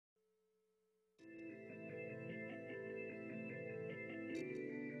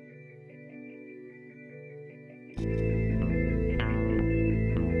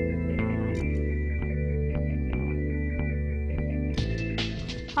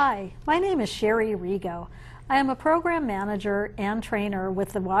Hi, my name is Sherry Rigo. I am a program manager and trainer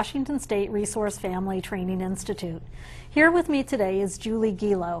with the Washington State Resource Family Training Institute. Here with me today is Julie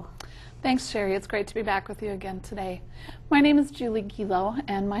Gilo. Thanks, Sherry. It's great to be back with you again today. My name is Julie Gilo,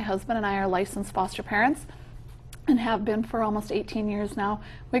 and my husband and I are licensed foster parents and have been for almost 18 years now.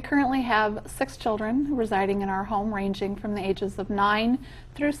 We currently have 6 children residing in our home, ranging from the ages of 9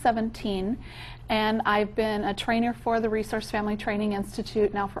 through 17, and I've been a trainer for the Resource Family Training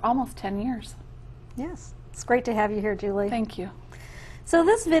Institute now for almost 10 years. Yes, it's great to have you here, Julie. Thank you. So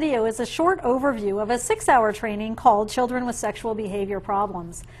this video is a short overview of a 6-hour training called Children with Sexual Behavior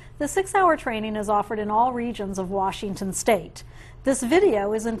Problems. The 6-hour training is offered in all regions of Washington State. This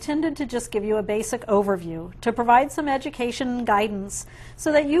video is intended to just give you a basic overview, to provide some education and guidance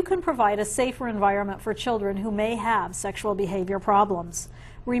so that you can provide a safer environment for children who may have sexual behavior problems.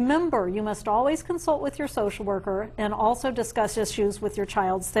 Remember, you must always consult with your social worker and also discuss issues with your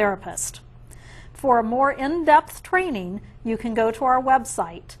child's therapist. For a more in-depth training, you can go to our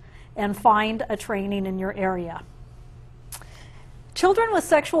website and find a training in your area. Children with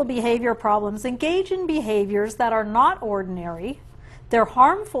sexual behavior problems engage in behaviors that are not ordinary, they're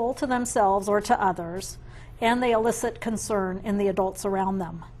harmful to themselves or to others, and they elicit concern in the adults around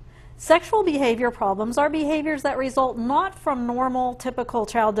them. Sexual behavior problems are behaviors that result not from normal, typical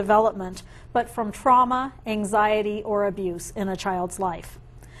child development, but from trauma, anxiety, or abuse in a child's life.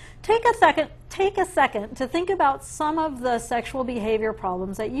 Take a second to think about some of the sexual behavior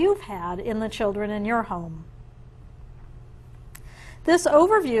problems that you've had in the children in your home. This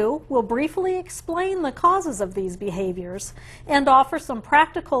overview will briefly explain the causes of these behaviors and offer some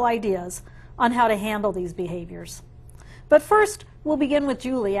practical ideas on how to handle these behaviors. But first, we'll begin with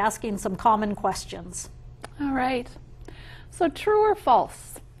Julie asking some common questions. All right. So, true or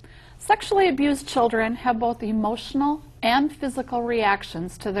false? Sexually abused children have both emotional and physical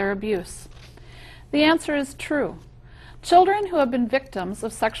reactions to their abuse. The answer is true. Children who have been victims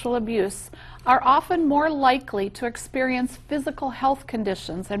of sexual abuse are often more likely to experience physical health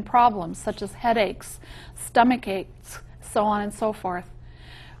conditions and problems such as headaches, stomach aches, so on and so forth.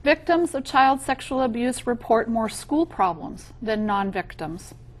 Victims of child sexual abuse report more school problems than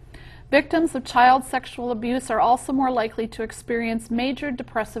non-victims. Victims of child sexual abuse are also more likely to experience major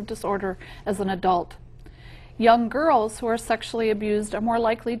depressive disorder as an adult. Young girls who are sexually abused are more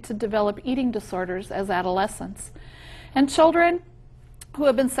likely to develop eating disorders as adolescents. And children who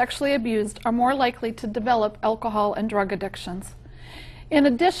have been sexually abused are more likely to develop alcohol and drug addictions. In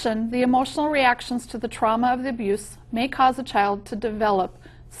addition, the emotional reactions to the trauma of the abuse may cause a child to develop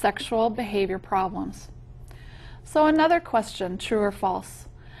sexual behavior problems. So another question, true or false?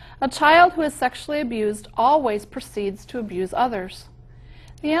 A child who is sexually abused always proceeds to abuse others.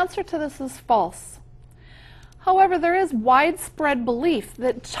 The answer to this is false. However, there is widespread belief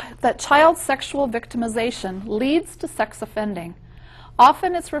that child sexual victimization leads to sex offending.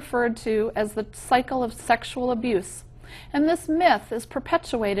 Often it's referred to as the cycle of sexual abuse, and this myth is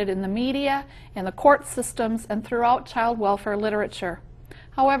perpetuated in the media, in the court systems, and throughout child welfare literature.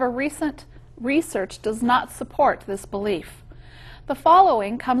 However, recent research does not support this belief. The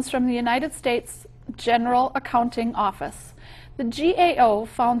following comes from the United States General Accounting Office. The GAO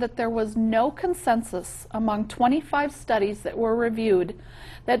found that there was no consensus among 25 studies that were reviewed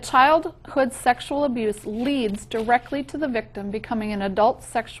that childhood sexual abuse leads directly to the victim becoming an adult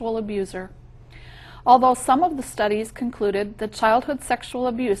sexual abuser. Although some of the studies concluded that childhood sexual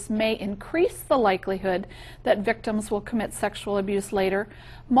abuse may increase the likelihood that victims will commit sexual abuse later,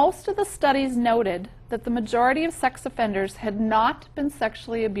 most of the studies noted that the majority of sex offenders had not been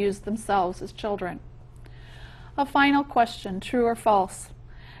sexually abused themselves as children. A final question, true or false?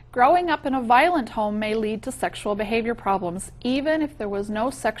 Growing up in a violent home may lead to sexual behavior problems, even if there was no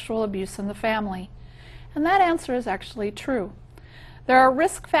sexual abuse in the family. And that answer is actually true. There are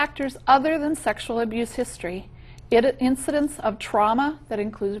risk factors other than sexual abuse history. Incidents of trauma that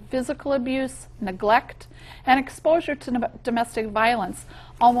include physical abuse, neglect, and exposure to domestic violence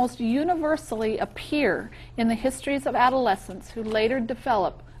almost universally appear in the histories of adolescents who later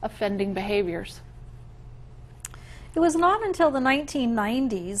develop offending behaviors. It was not until the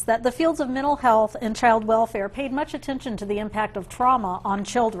 1990s that the fields of mental health and child welfare paid much attention to the impact of trauma on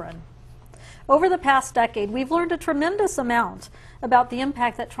children. Over the past decade, we've learned a tremendous amount about the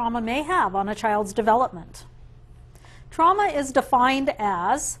impact that trauma may have on a child's development. Trauma is defined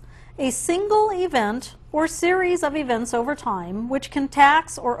as a single event or series of events over time which can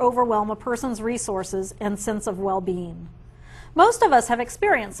tax or overwhelm a person's resources and sense of well-being. Most of us have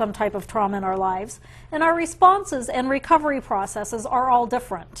experienced some type of trauma in our lives, and our responses and recovery processes are all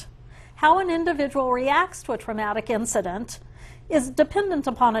different. How an individual reacts to a traumatic incident is dependent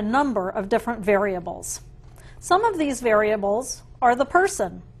upon a number of different variables. Some of these variables are the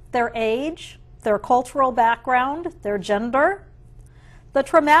person, their age, their cultural background, their gender, the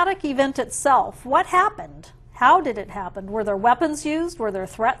traumatic event itself. What happened? How did it happen? Were there weapons used? Were there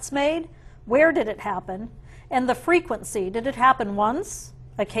threats made? Where did it happen? And the frequency. Did it happen once,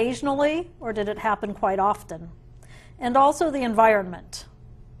 occasionally, or did it happen quite often? And also the environment.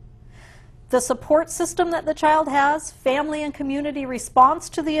 The support system that the child has, family and community response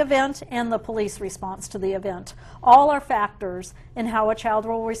to the event, and the police response to the event. All are factors in how a child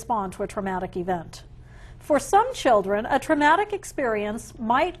will respond to a traumatic event. For some children, a traumatic experience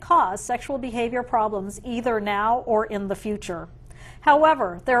might cause sexual behavior problems either now or in the future.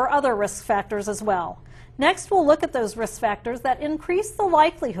 However, there are other risk factors as well. Next, we'll look at those risk factors that increase the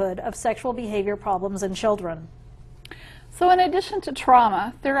likelihood of sexual behavior problems in children. So in addition to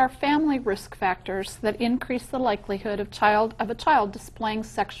trauma, there are family risk factors that increase the likelihood of a child displaying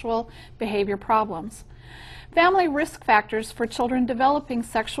sexual behavior problems. Family risk factors for children developing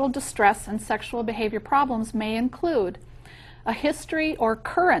sexual distress and sexual behavior problems may include a history or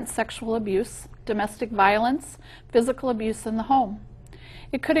current sexual abuse, domestic violence, physical abuse in the home.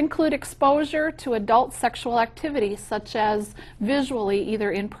 It could include exposure to adult sexual activity, such as visually, either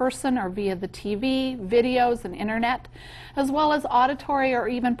in person or via the TV, videos, and internet, as well as auditory or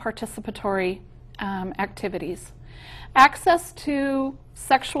even participatory activities. Access to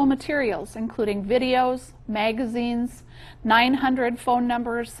sexual materials, including videos, magazines, 900 phone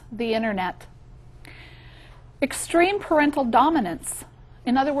numbers, the internet. Extreme parental dominance.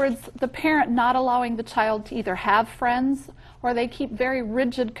 In other words, the parent not allowing the child to either have friends, or they keep very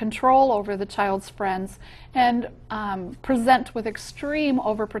rigid control over the child's friends and present with extreme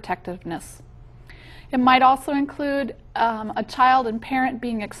overprotectiveness. It might also include a child and parent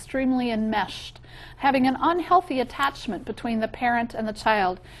being extremely enmeshed, having an unhealthy attachment between the parent and the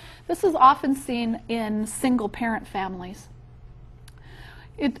child. This is often seen in single-parent families.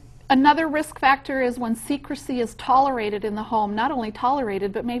 Another risk factor is when secrecy is tolerated in the home, not only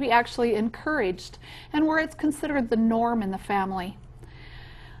tolerated, but maybe actually encouraged, and where it's considered the norm in the family.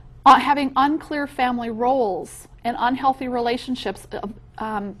 Having unclear family roles and unhealthy relationships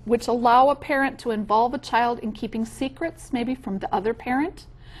which allow a parent to involve a child in keeping secrets, maybe from the other parent,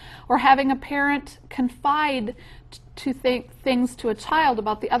 or having a parent confide things to a child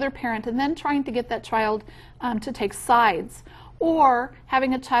about the other parent and then trying to get that child to take sides, or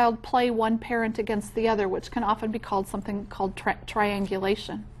having a child play one parent against the other, which can often be called something called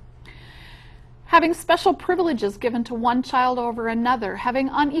triangulation. Having special privileges given to one child over another, having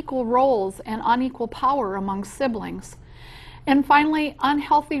unequal roles and unequal power among siblings. And finally,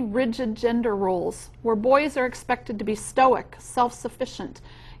 unhealthy, rigid gender roles, where boys are expected to be stoic, self-sufficient,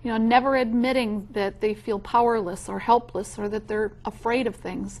 never admitting that they feel powerless or helpless or that they're afraid of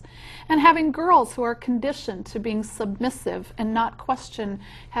things. And having girls who are conditioned to being submissive and not question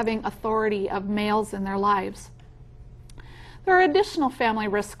having authority of males in their lives. There are additional family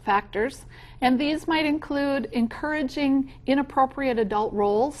risk factors, and these might include encouraging inappropriate adult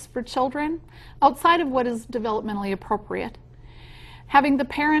roles for children outside of what is developmentally appropriate. Having the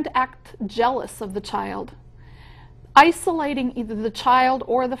parent act jealous of the child. Isolating either the child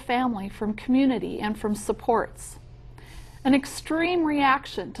or the family from community and from supports. An extreme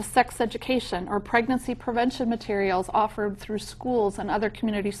reaction to sex education or pregnancy prevention materials offered through schools and other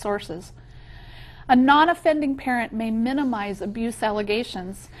community sources. A non-offending parent may minimize abuse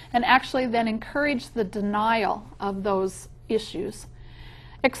allegations and actually then encourage the denial of those issues.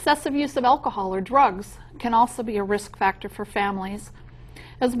 Excessive use of alcohol or drugs can also be a risk factor for families,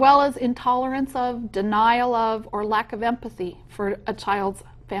 as well as intolerance of, denial of, or lack of empathy for a child's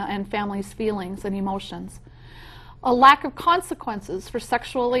and family's feelings and emotions. A lack of consequences for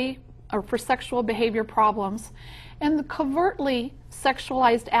sexual behavior problems, and the covertly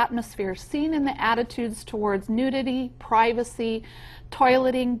sexualized atmosphere seen in the attitudes towards nudity, privacy,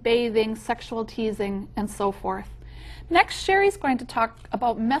 toileting, bathing, sexual teasing, and so forth. Next, Sherry's going to talk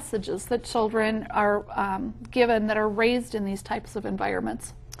about messages that children are given that are raised in these types of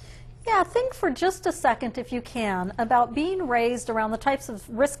environments. Yeah, think for just a second, if you can, about being raised around the types of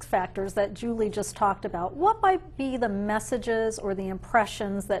risk factors that Julie just talked about. What might be the messages or the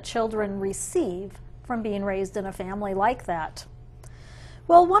impressions that children receive from being raised in a family like that?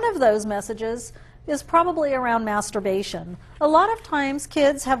 Well, one of those messages is probably around masturbation. A lot of times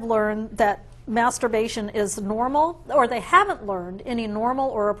kids have learned that masturbation is normal, or they haven't learned any normal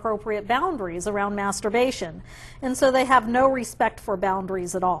or appropriate boundaries around masturbation, and so they have no respect for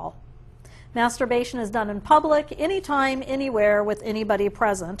boundaries at all. Masturbation is done in public, anytime, anywhere, with anybody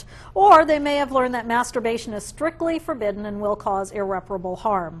present. Or they may have learned that masturbation is strictly forbidden and will cause irreparable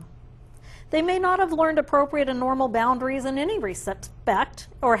harm. They may not have learned appropriate and normal boundaries in any respect,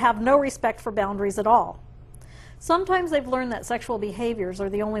 or have no respect for boundaries at all. Sometimes they've learned that sexual behaviors are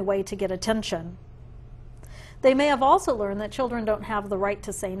the only way to get attention. They may have also learned that children don't have the right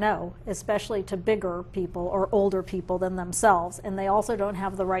to say no, especially to bigger people or older people than themselves, and they also don't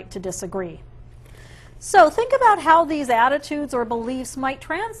have the right to disagree. So think about how these attitudes or beliefs might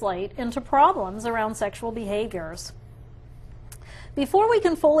translate into problems around sexual behaviors. Before we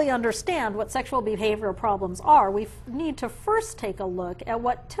can fully understand what sexual behavioral problems are, we need to first take a look at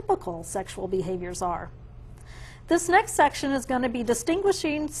what typical sexual behaviors are. This next section is going to be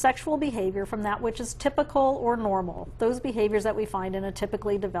distinguishing sexual behavior from that which is typical or normal, those behaviors that we find in a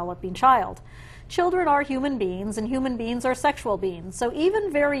typically developing child. Children are human beings, and human beings are sexual beings, so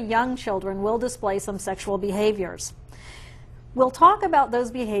even very young children will display some sexual behaviors. We'll talk about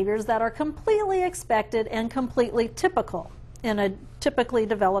those behaviors that are completely expected and completely typical in a typically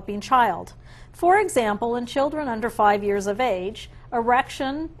developing child. For example, in children under 5 years of age,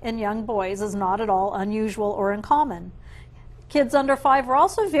 erection in young boys is not at all unusual or uncommon. Kids under 5 are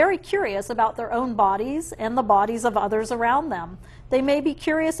also very curious about their own bodies and the bodies of others around them. They may be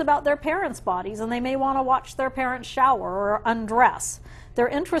curious about their parents' bodies, and they may want to watch their parents shower or undress. They're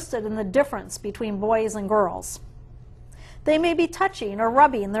interested in the difference between boys and girls. They may be touching or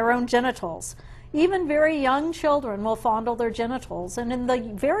rubbing their own genitals. Even very young children will fondle their genitals, and in the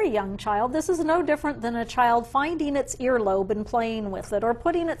very young child, this is no different than a child finding its earlobe and playing with it, or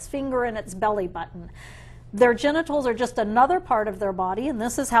putting its finger in its belly button. Their genitals are just another part of their body, and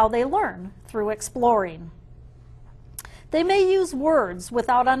this is how they learn, through exploring. They may use words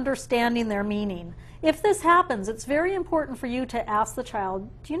without understanding their meaning. If this happens, it's very important for you to ask the child,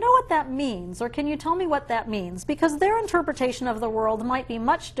 do you know what that means? Or can you tell me what that means? Because their interpretation of the world might be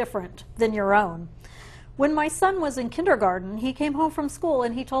much different than your own. When my son was in kindergarten, he came home from school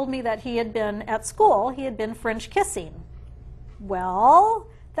and he told me that he had been French kissing. Well,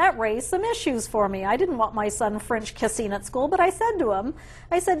 that raised some issues for me. I didn't want my son French kissing at school, but I said to him,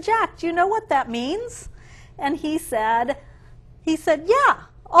 Jack, do you know what that means? And he said, yeah,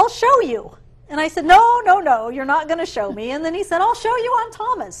 I'll show you. And I said, no, you're not going to show me. And then he said, I'll show you on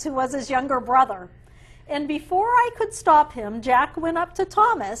Thomas, who was his younger brother. And before I could stop him, Jack went up to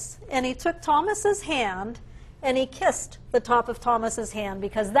Thomas, and he took Thomas's hand, and he kissed the top of Thomas's hand,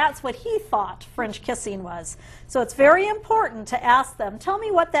 because that's what he thought French kissing was. So it's very important to ask them, tell me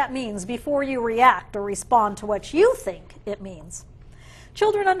what that means before you react or respond to what you think it means.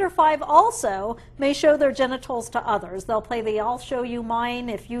 Children under 5 also may show their genitals to others. They'll play the I'll show you mine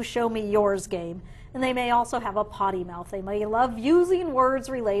if you show me yours game. And they may also have a potty mouth. They may love using words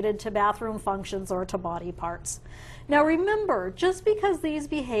related to bathroom functions or to body parts. Now remember, just because these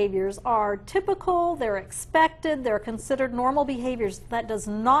behaviors are typical, they're expected, they're considered normal behaviors, that does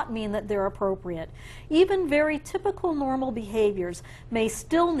not mean that they're appropriate. Even very typical normal behaviors may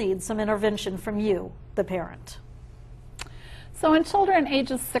still need some intervention from you, the parent. So in children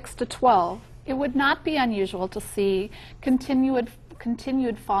ages 6 to 12, it would not be unusual to see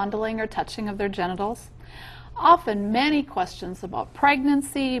continued fondling or touching of their genitals. Often many questions about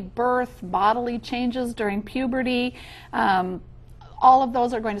pregnancy, birth, bodily changes during puberty, all of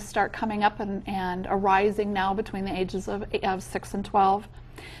those are going to start coming up and arising now between the ages of 6 and 12.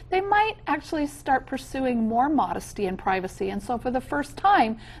 They might actually start pursuing more modesty and privacy, and so for the first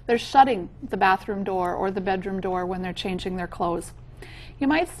time they're shutting the bathroom door or the bedroom door when they're changing their clothes. You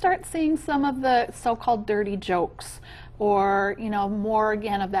might start seeing some of the so-called dirty jokes, or more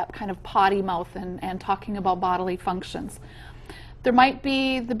again of that kind of potty mouth and talking about bodily functions. There might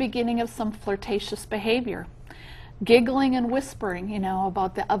be the beginning of some flirtatious behavior, giggling and whispering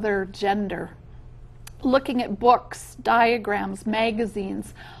about the other gender, looking at books, diagrams,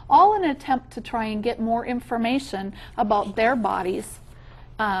 magazines, all in an attempt to try and get more information about their bodies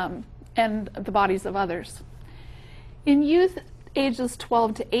and the bodies of others. In youth ages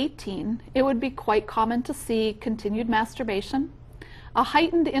 12 to 18, it would be quite common to see continued masturbation, a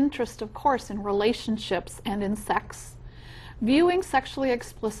heightened interest, of course, in relationships and in sex, viewing sexually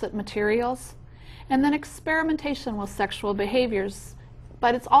explicit materials, and then experimentation with sexual behaviors.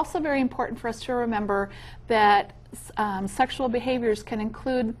 But it's also very important for us to remember that sexual behaviors can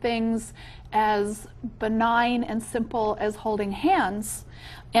include things as benign and simple as holding hands,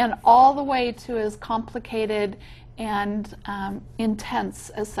 and all the way to as complicated and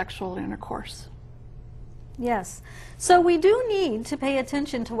intense as sexual intercourse. Yes. So we do need to pay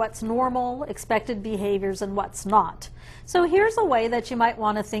attention to what's normal, expected behaviors, and what's not. So here's a way that you might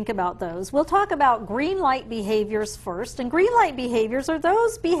want to think about those. We'll talk about green light behaviors first. And green light behaviors are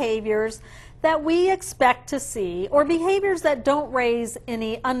those behaviors that we expect to see, or behaviors that don't raise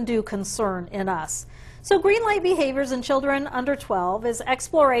any undue concern in us. So green light behaviors in children under 12 is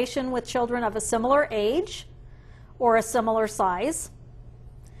exploration with children of a similar age or a similar size.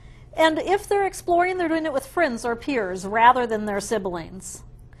 And if they're exploring, they're doing it with friends or peers rather than their siblings.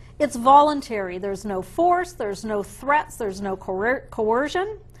 It's voluntary. There's no force, there's no threats, there's no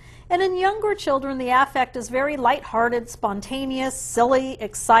coercion. And in younger children, the affect is very lighthearted, spontaneous, silly,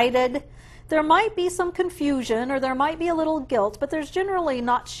 excited. There might be some confusion or there might be a little guilt, but there's generally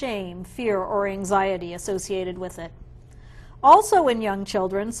not shame, fear, or anxiety associated with it. Also in young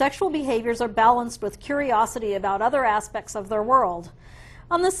children, sexual behaviors are balanced with curiosity about other aspects of their world.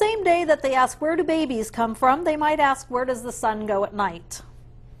 On the same day that they ask, where do babies come from, they might ask, where does the sun go at night?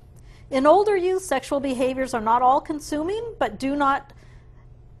 In older youth, sexual behaviors are not all-consuming, but do not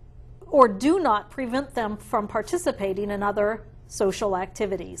prevent them from participating in other social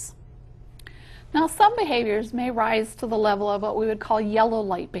activities. Now, some behaviors may rise to the level of what we would call yellow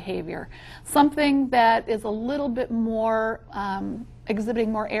light behavior, something that is a little bit more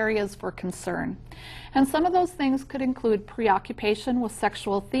exhibiting more areas for concern. And some of those things could include preoccupation with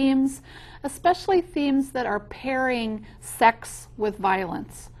sexual themes, especially themes that are pairing sex with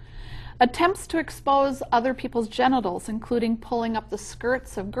violence. Attempts to expose other people's genitals, including pulling up the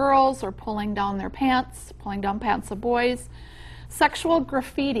skirts of girls or pulling down their pants, pulling down pants of boys. Sexual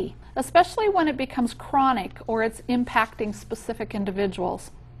graffiti, especially when it becomes chronic or it's impacting specific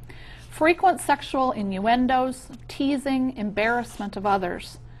individuals. Frequent sexual innuendos, teasing, embarrassment of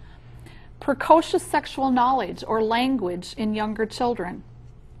others. Precocious sexual knowledge or language in younger children.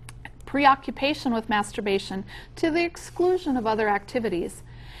 Preoccupation with masturbation to the exclusion of other activities.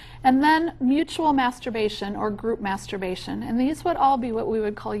 And then mutual masturbation or group masturbation. And these would all be what we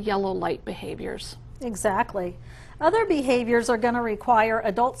would call yellow light behaviors. Exactly. Other behaviors are going to require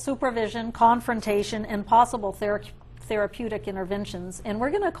adult supervision, confrontation, and possible therapeutic interventions, and we're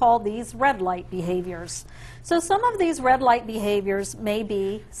going to call these red light behaviors. So some of these red light behaviors may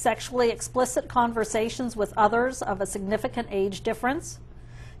be sexually explicit conversations with others of a significant age difference,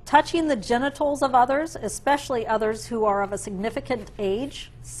 touching the genitals of others, especially others who are of a significant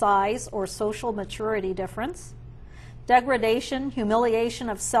age, size, or social maturity difference, degradation, humiliation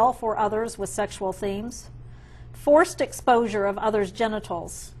of self or others with sexual themes, forced exposure of others'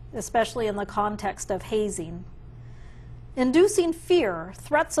 genitals, especially in the context of hazing, inducing fear,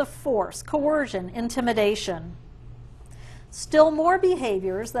 threats of force, coercion, intimidation. Still more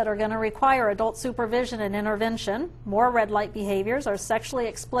behaviors that are going to require adult supervision and intervention, more red light behaviors, are sexually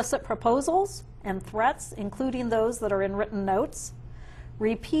explicit proposals and threats, including those that are in written notes,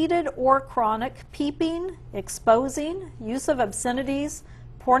 repeated or chronic peeping, exposing, use of obscenities,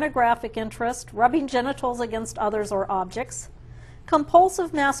 pornographic interest, rubbing genitals against others or objects,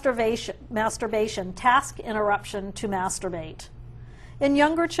 compulsive masturbation, task interruption to masturbate. In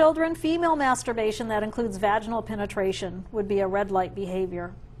younger children, female masturbation that includes vaginal penetration would be a red light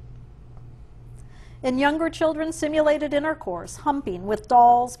behavior. In younger children, simulated intercourse, humping with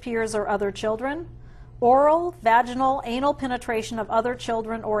dolls, peers, or other children, oral, vaginal, anal penetration of other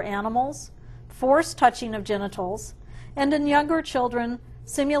children or animals, forced touching of genitals, and in younger children,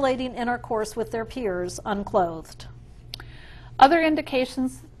 simulating intercourse with their peers unclothed. Other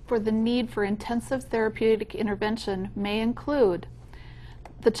indications for the need for intensive therapeutic intervention may include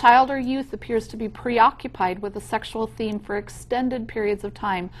the child or youth appears to be preoccupied with a sexual theme for extended periods of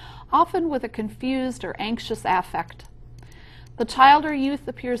time, often with a confused or anxious affect. The child or youth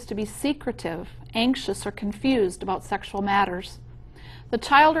appears to be secretive, anxious, or confused about sexual matters. The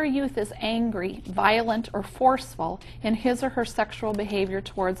child or youth is angry, violent, or forceful in his or her sexual behavior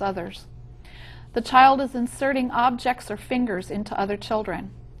towards others. The child is inserting objects or fingers into other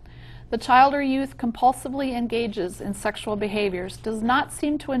children. The child or youth compulsively engages in sexual behaviors, does not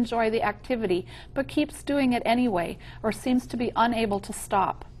seem to enjoy the activity, but keeps doing it anyway, or seems to be unable to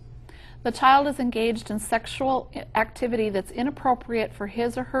stop. The child is engaged in sexual activity that's inappropriate for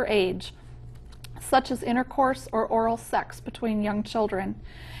his or her age, such as intercourse or oral sex between young children,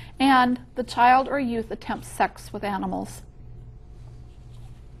 and the child or youth attempts sex with animals.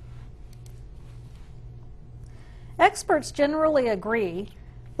 Experts generally agree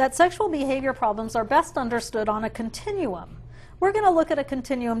that sexual behavior problems are best understood on a continuum. We're going to look at a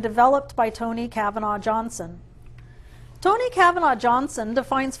continuum developed by Tony Cavanaugh Johnson. Tony Cavanaugh Johnson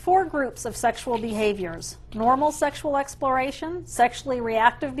defines 4 groups of sexual behaviors: normal sexual exploration, sexually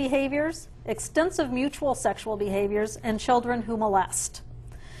reactive behaviors, extensive mutual sexual behaviors, and children who molest.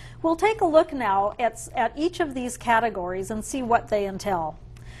 We'll take a look now at each of these categories and see what they entail.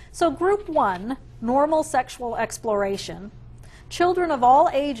 So group 1, normal sexual exploration. Children of all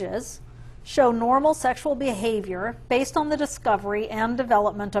ages show normal sexual behavior based on the discovery and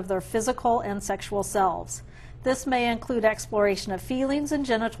development of their physical and sexual selves. This may include exploration of feelings and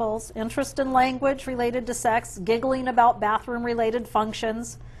genitals, interest in language related to sex, giggling about bathroom-related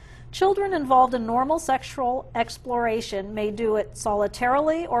functions. Children involved in normal sexual exploration may do it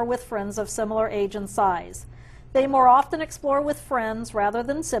solitarily or with friends of similar age and size. They more often explore with friends rather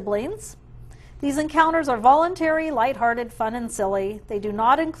than siblings. These encounters are voluntary, lighthearted, fun, and silly. They do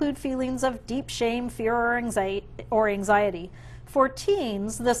not include feelings of deep shame, fear, or anxiety. For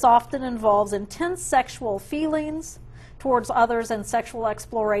teens, this often involves intense sexual feelings towards others and sexual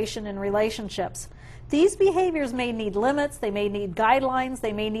exploration in relationships. These behaviors may need limits, they may need guidelines,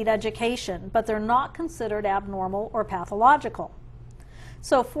 they may need education, but they're not considered abnormal or pathological.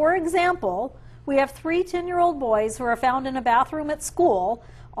 So, for example, we have 3 10-year-old boys who are found in a bathroom at school,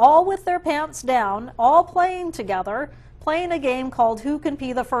 all with their pants down, all playing together, playing a game called Who Can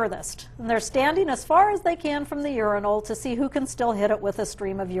Pee the Furthest. And they're standing as far as they can from the urinal to see who can still hit it with a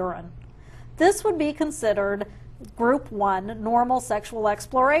stream of urine. This would be considered Group 1, normal sexual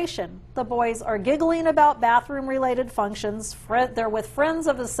exploration. The boys are giggling about bathroom-related functions. They're with friends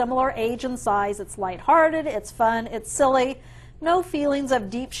of a similar age and size. It's lighthearted, it's fun, it's silly. No feelings of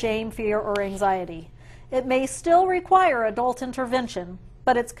deep shame, fear, or anxiety. It may still require adult intervention,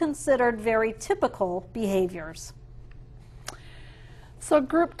 but it's considered very typical behaviors. So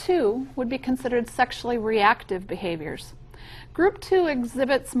Group 2 would be considered sexually reactive behaviors. Group 2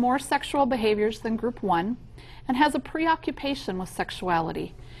 exhibits more sexual behaviors than Group 1 and has a preoccupation with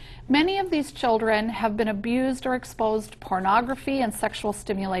sexuality. Many of these children have been abused or exposed to pornography and sexual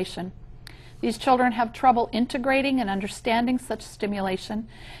stimulation. These children have trouble integrating and understanding such stimulation,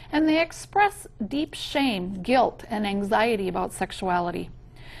 and they express deep shame, guilt, and anxiety about sexuality.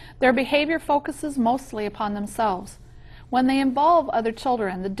 Their behavior focuses mostly upon themselves. When they involve other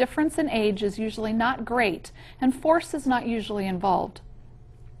children, the difference in age is usually not great, and force is not usually involved.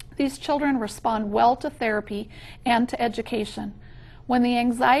 These children respond well to therapy and to education. When the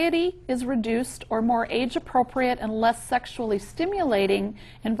anxiety is reduced or more age-appropriate and less sexually stimulating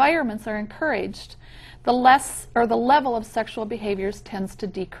environments are encouraged, the level of sexual behaviors tends to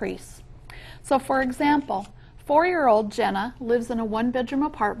decrease. So, for example, 4-year-old Jenna lives in a 1-bedroom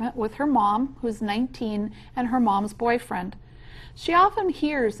apartment with her mom, who's 19, and her mom's boyfriend. She often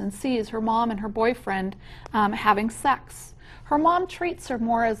hears and sees her mom and her boyfriend having sex. Her mom treats her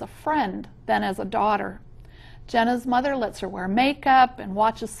more as a friend than as a daughter. Jenna's mother lets her wear makeup and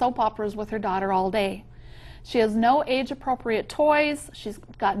watches soap operas with her daughter all day. She has no age-appropriate toys, she's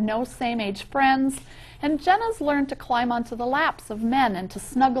got no same-age friends, and Jenna's learned to climb onto the laps of men and to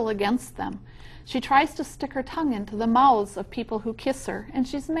snuggle against them. She tries to stick her tongue into the mouths of people who kiss her, and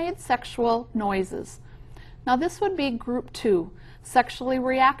she's made sexual noises. Now this would be Group 2, sexually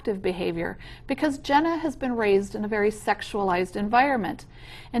reactive behavior, because Jenna has been raised in a very sexualized environment,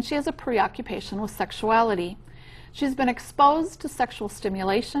 and she has a preoccupation with sexuality. She's been exposed to sexual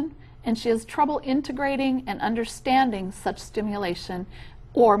stimulation, and she has trouble integrating and understanding such stimulation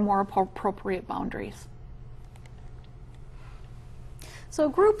or more appropriate boundaries. So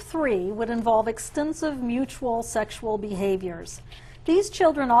Group 3 would involve extensive mutual sexual behaviors. These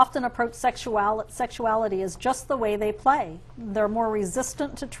children often approach sexuality as just the way they play. They're more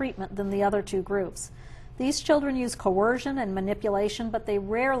resistant to treatment than the other 2 groups. These children use coercion and manipulation, but they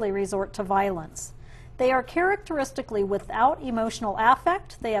rarely resort to violence. They are characteristically without emotional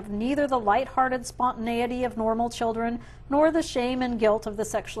affect. They have neither the lighthearted spontaneity of normal children nor the shame and guilt of the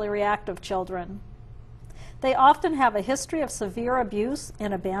sexually reactive children. They often have a history of severe abuse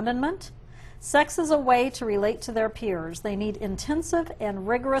and abandonment. Sex is a way to relate to their peers. They need intensive and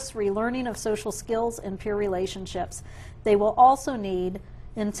rigorous relearning of social skills and peer relationships. They will also need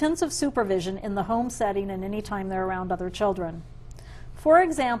intensive supervision in the home setting and anytime they're around other children. For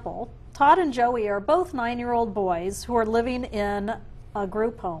example, Todd and Joey are both 9-year-old boys who are living in a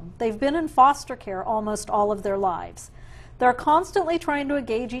group home. They've been in foster care almost all of their lives. They're constantly trying to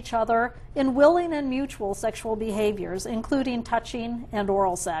engage each other in willing and mutual sexual behaviors, including touching and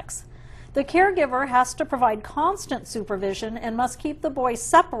oral sex. The caregiver has to provide constant supervision and must keep the boys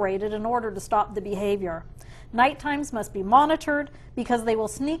separated in order to stop the behavior. Night times must be monitored because they will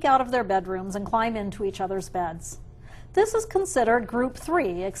sneak out of their bedrooms and climb into each other's beds. This is considered Group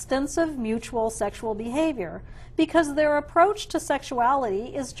 3, extensive mutual sexual behavior, because their approach to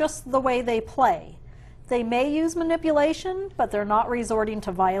sexuality is just the way they play. They may use manipulation, but they're not resorting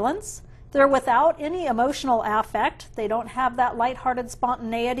to violence. They're without any emotional affect. They don't have that lighthearted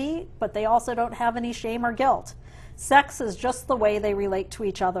spontaneity, but they also don't have any shame or guilt. Sex is just the way they relate to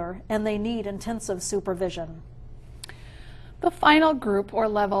each other, and they need intensive supervision. The final group or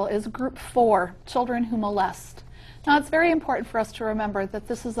level is group 4, children who molest. Now, it's very important for us to remember that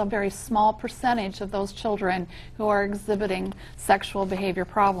this is a very small percentage of those children who are exhibiting sexual behavior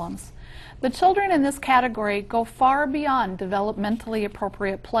problems. The children in this category go far beyond developmentally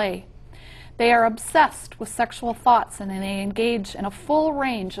appropriate play. They are obsessed with sexual thoughts, and they engage in a full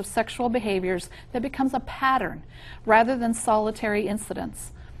range of sexual behaviors that becomes a pattern rather than solitary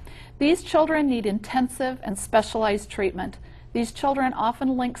incidents. These children need intensive and specialized treatment. These children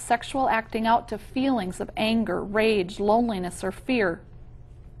often link sexual acting out to feelings of anger, rage, loneliness, or fear.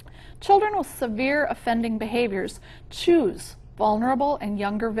 Children with severe offending behaviors choose vulnerable and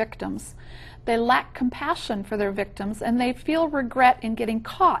younger victims. They lack compassion for their victims, and they feel regret in getting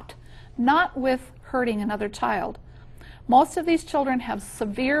caught, not with hurting another child. Most of these children have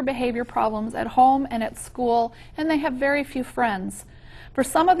severe behavior problems at home and at school, and they have very few friends. For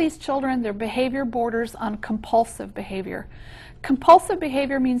some of these children, their behavior borders on compulsive behavior. Compulsive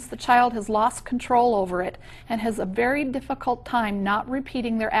behavior means the child has lost control over it and has a very difficult time not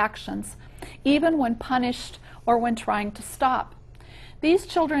repeating their actions, even when punished or when trying to stop. These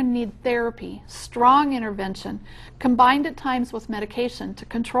children need therapy, strong intervention, combined at times with medication to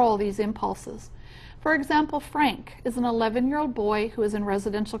control these impulses. For example, Frank is an 11-year-old boy who is in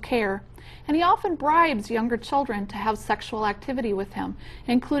residential care, and he often bribes younger children to have sexual activity with him,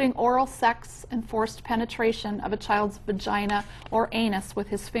 including oral sex and forced penetration of a child's vagina or anus with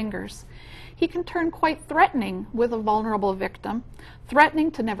his fingers. He can turn quite threatening with a vulnerable victim, threatening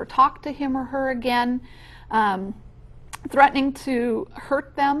to never talk to him or her again, threatening to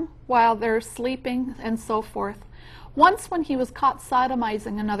hurt them while they're sleeping, and so forth. Once, when he was caught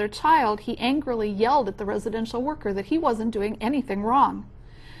sodomizing another child, he angrily yelled at the residential worker that he wasn't doing anything wrong.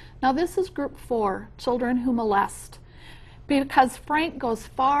 Now, this is group 4, children who molest. Because Frank goes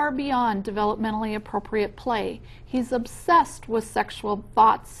far beyond developmentally appropriate play. He's obsessed with sexual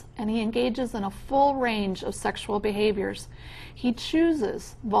thoughts, and he engages in a full range of sexual behaviors. He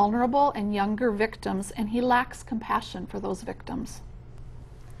chooses vulnerable and younger victims, and he lacks compassion for those victims.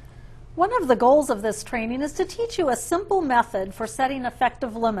 One of the goals of this training is to teach you a simple method for setting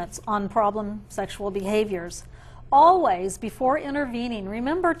effective limits on problem sexual behaviors. Always, before intervening,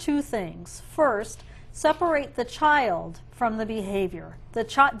 remember 2 things. First, separate the child from the behavior.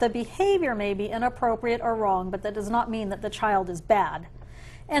 The behavior may be inappropriate or wrong, but that does not mean that the child is bad.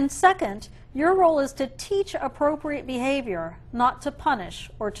 And second, your role is to teach appropriate behavior, not to punish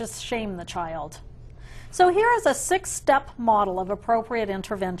or to shame the child. So here is a 6-step model of appropriate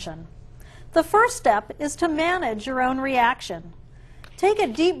intervention. The first step is to manage your own reaction. Take a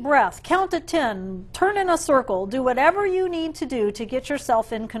deep breath, count to 10, turn in a circle, do whatever you need to do to get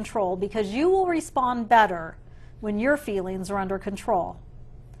yourself in control, because you will respond better when your feelings are under control.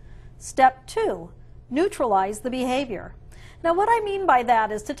 Step 2, neutralize the behavior. Now, what I mean by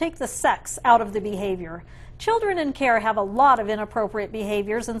that is to take the sex out of the behavior. Children in care have a lot of inappropriate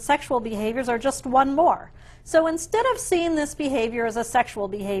behaviors, and sexual behaviors are just one more. So instead of seeing this behavior as a sexual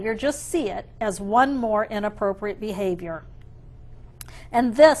behavior, just see it as one more inappropriate behavior.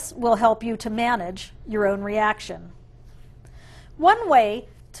 And this will help you to manage your own reaction. One way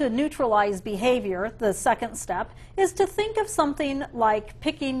to neutralize behavior, the second step, is to think of something like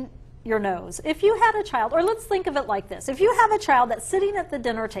picking your nose. If you had a child, or let's think of it like this. If you have a child that's sitting at the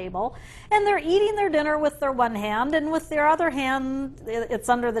dinner table and they're eating their dinner with their one hand, and with their other hand it's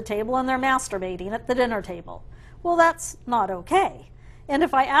under the table, and they're masturbating at the dinner table. Well, that's not okay. And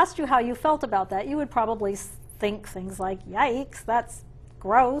if I asked you how you felt about that, you would probably think things like, yikes, that's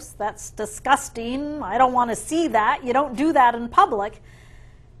gross, that's disgusting, I don't want to see that, you don't do that in public.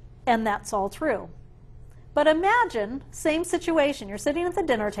 And that's all true. But imagine, same situation, you're sitting at the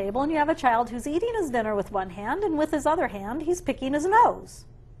dinner table and you have a child who's eating his dinner with one hand, and with his other hand he's picking his nose.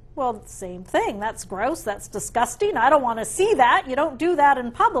 Well, same thing, that's gross, that's disgusting, I don't want to see that, you don't do that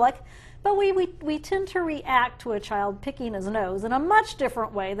in public. But we tend to react to a child picking his nose in a much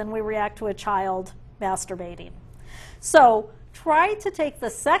different way than we react to a child masturbating. So try to take the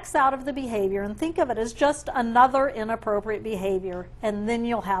sex out of the behavior and think of it as just another inappropriate behavior, and then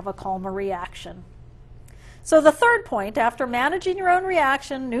you'll have a calmer reaction. So the third point, after managing your own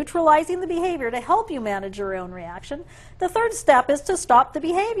reaction, neutralizing the behavior to help you manage your own reaction, the third step is to stop the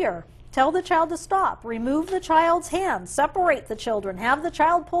behavior. Tell the child to stop. Remove the child's hand. Separate the children. Have the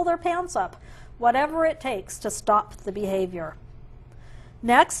child pull their pants up. Whatever it takes to stop the behavior.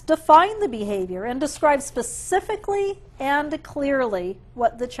 Next, define the behavior and describe specifically and clearly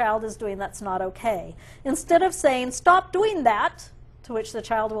what the child is doing that's not okay. Instead of saying, "Stop doing that," to which the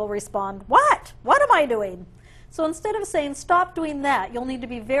child will respond, "What? What am I doing?" So instead of saying, "Stop doing that," you'll need to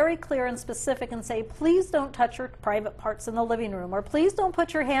be very clear and specific and say, "Please don't touch your private parts in the living room," or "Please don't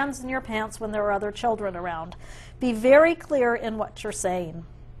put your hands in your pants when there are other children around." Be very clear in what you're saying.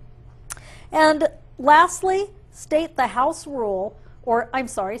 And lastly, state the house rule, or I'm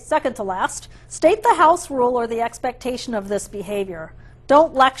sorry, second to last, state the house rule or the expectation of this behavior.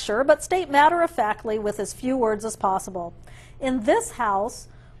 Don't lecture, but state matter-of-factly with as few words as possible. In this house,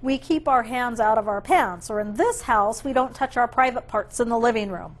 we keep our hands out of our pants, or in this house, we don't touch our private parts in the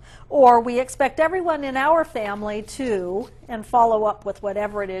living room, or we expect everyone in our family to, and follow up with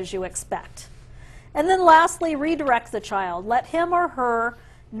whatever it is you expect. And then lastly, redirect the child. Let him or her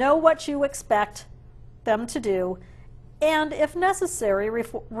know what you expect them to do, and if necessary,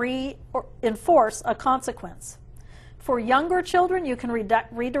 enforce a consequence. For younger children, you can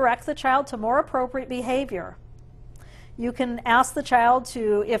redirect the child to more appropriate behavior. You can ask the child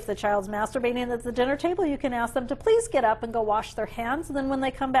to, if the child's masturbating at the dinner table, you can ask them to please get up and go wash their hands, and then when they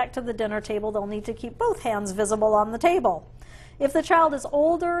come back to the dinner table, they'll need to keep both hands visible on the table. If the child is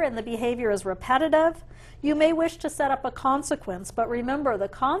older and the behavior is repetitive, you may wish to set up a consequence, but remember, the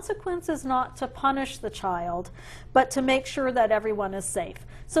consequence is not to punish the child, but to make sure that everyone is safe.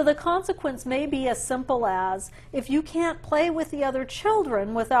 So the consequence may be as simple as, if you can't play with the other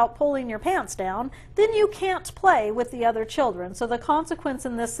children without pulling your pants down, then you can't play with the other children. So the consequence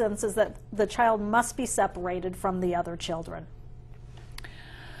in this sense is that the child must be separated from the other children.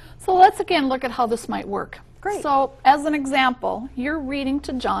 So let's again look at how this might work. Great. So as an example, you're reading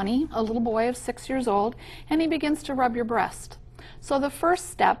to Johnny, a little boy of 6 years old, and he begins to rub your breast. So the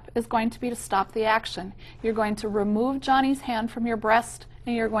first step is going to be to stop the action. You're going to remove Johnny's hand from your breast,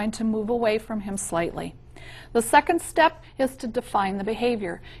 and you're going to move away from him slightly. The second step is to define the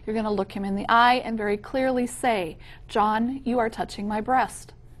behavior. You're going to look him in the eye and very clearly say, "John, you are touching my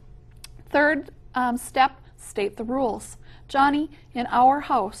breast." Third step, state the rules. "Johnny, in our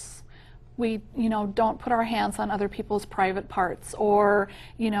house, we, don't put our hands on other people's private parts," or,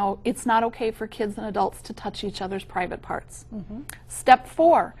 it's not okay for kids and adults to touch each other's private parts. Step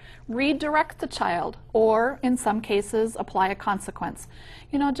 4, redirect the child, or in some cases, apply a consequence.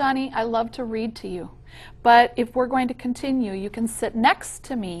 "Johnny, I love to read to you, but if we're going to continue, you can sit next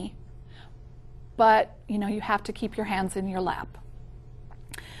to me, but, you have to keep your hands in your lap."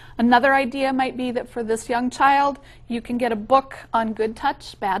 Another idea might be that for this young child, you can get a book on good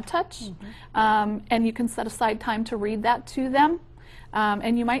touch, bad touch, and you can set aside time to read that to them.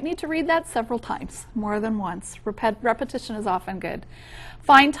 And you might need to read that several times, more than once. Repetition is often good.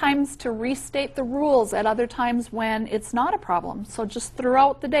 Find times to restate the rules at other times when it's not a problem. So just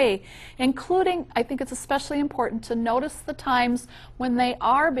throughout the day, including, I think it's especially important to notice the times when they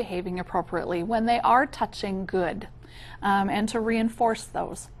are behaving appropriately, when they are touching good, and to reinforce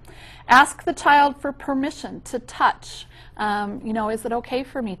those. Ask the child for permission to touch. Is it okay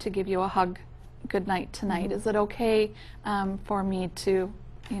for me to give you a hug good night tonight? Is it okay for me to,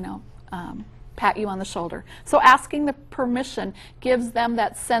 pat you on the shoulder? So asking the permission gives them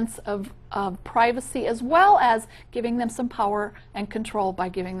that sense of privacy, as well as giving them some power and control by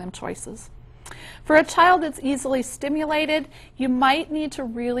giving them choices. For a child that's easily stimulated, you might need to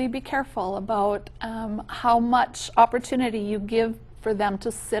really be careful about how much opportunity you give for them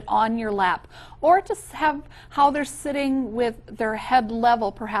to sit on your lap, or to have how they're sitting with their head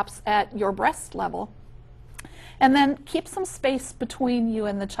level, perhaps at your breast level. And then keep some space between you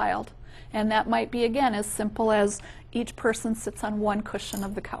and the child. And that might be, again, as simple as each person sits on one cushion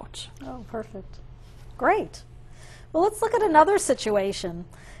of the couch. Oh, perfect. Great. Well, let's look at another situation.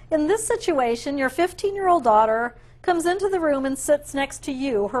 In this situation, your 15-year-old daughter comes into the room and sits next to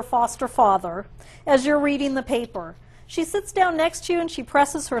you, her foster father, as you're reading the paper. She sits down next to you and she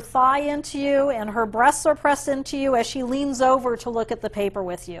presses her thigh into you, and her breasts are pressed into you as she leans over to look at the paper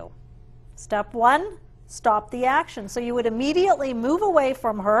with you. Step 1, stop the action. So you would immediately move away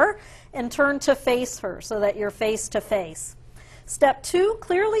from her and turn to face her so that you're face to face. Step 2,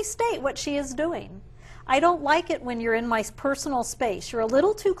 clearly state what she is doing. "I don't like it when you're in my personal space. You're a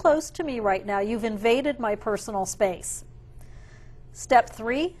little too close to me right now. You've invaded my personal space." Step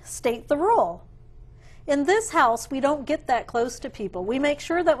 3, state the rule. In this house, we don't get that close to people. We make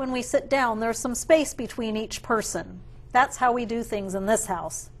sure that when we sit down, there's some space between each person. That's how we do things in this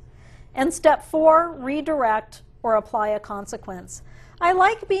house. And step 4, redirect or apply a consequence. "I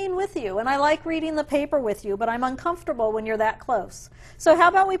like being with you and I like reading the paper with you, but I'm uncomfortable when you're that close. So how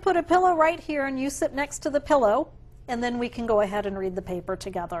about we put a pillow right here and you sit next to the pillow and then we can go ahead and read the paper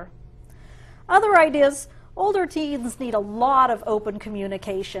together. Other ideas: older teens need a lot of open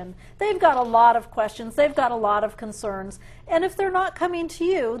communication. They've got a lot of questions, they've got a lot of concerns, and if they're not coming to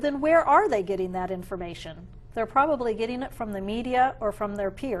you, then where are they getting that information? They're probably getting it from the media or from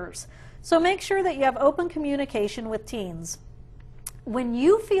their peers. So make sure that you have open communication with teens. When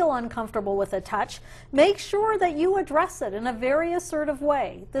you feel uncomfortable with a touch, make sure that you address it in a very assertive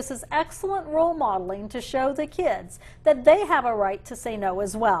way. This is excellent role modeling to show the kids that they have a right to say no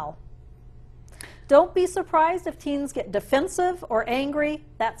as well. Don't be surprised if teens get defensive or angry.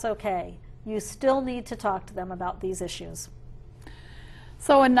 That's okay. You still need to talk to them about these issues.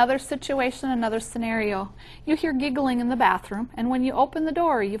 So another situation, another scenario. You hear giggling in the bathroom, and when you open the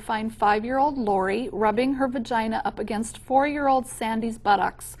door, you find 5-year-old Lori rubbing her vagina up against 4-year-old Sandy's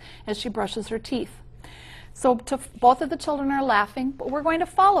buttocks as she brushes her teeth. So both of the children are laughing, but we're going to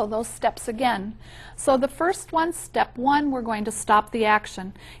follow those steps again. So the first one, step 1, we're going to stop the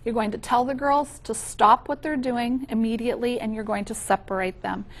action. You're going to tell the girls to stop what they're doing immediately, and you're going to separate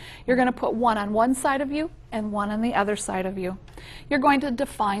them. You're going to put one on one side of you and one on the other side of you. You're going to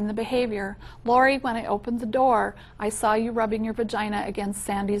define the behavior. Lori, when I opened the door, I saw you rubbing your vagina against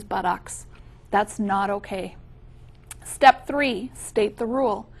Sandy's buttocks. That's not okay. Step 3, state the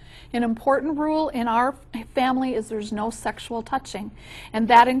rule. An important rule in our family is there's no sexual touching, and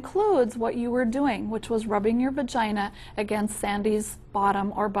that includes what you were doing, which was rubbing your vagina against Sandy's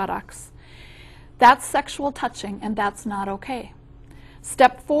bottom or buttocks. That's sexual touching, and that's not okay.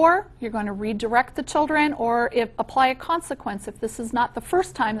 Step 4, you're going to redirect the children or apply a consequence if this is not the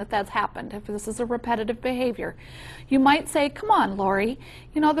first time that that's happened, if this is a repetitive behavior. You might say, come on, Lori,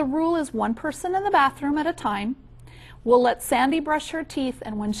 you know, the rule is one person in the bathroom at a time. We'll let Sandy brush her teeth,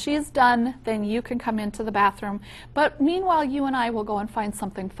 and when she's done, then you can come into the bathroom. But meanwhile, you and I will go and find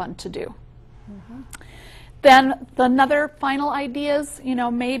something fun to do. Then another final ideas, you know,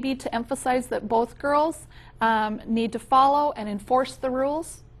 maybe to emphasize that both girls need to follow and enforce the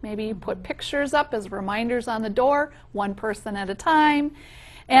rules. Maybe you put pictures up as reminders on the door, one person at a time.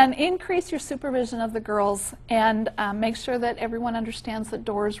 And increase your supervision of the girls, and make sure that everyone understands that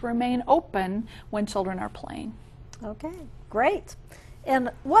doors remain open when children are playing. Okay, great.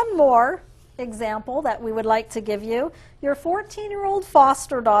 And one more example that we would like to give you. Your 14-year-old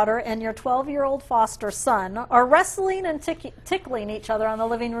foster daughter and your 12-year-old foster son are wrestling and tickling each other on the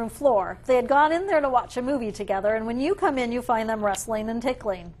living room floor. They had gone in there to watch a movie together, and when you come in, you find them wrestling and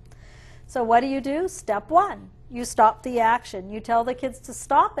tickling. So what do? Step 1, you stop the action. You tell the kids to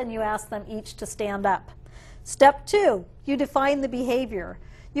stop, and you ask them each to stand up. Step 2, you define the behavior.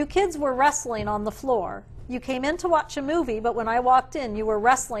 You kids were wrestling on the floor. You came in to watch a movie, but when I walked in, you were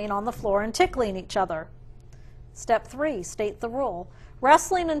wrestling on the floor and tickling each other. Step 3, state the rule.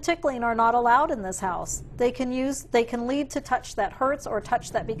 Wrestling and tickling are not allowed in this house. They can lead to touch that hurts or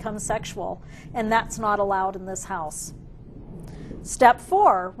touch that becomes sexual, and that's not allowed in this house. Step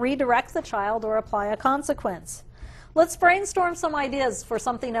 4, redirect the child or apply a consequence. Let's brainstorm some ideas for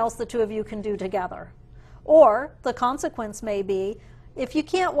something else the two of you can do together. Or the consequence may be, if you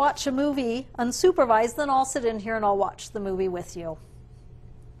can't watch a movie unsupervised, then I'll sit in here and I'll watch the movie with you.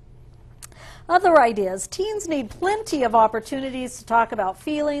 Other ideas. Teens need plenty of opportunities to talk about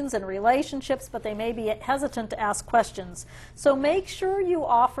feelings and relationships, but they may be hesitant to ask questions. So make sure you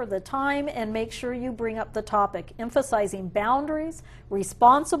offer the time and make sure you bring up the topic, emphasizing boundaries,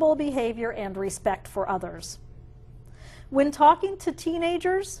 responsible behavior, and respect for others. When talking to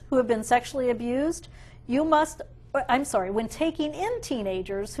teenagers who have been sexually abused, when taking in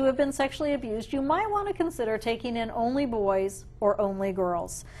teenagers who have been sexually abused, you might want to consider taking in only boys or only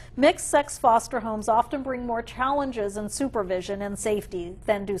girls. Mixed-sex foster homes often bring more challenges in supervision and safety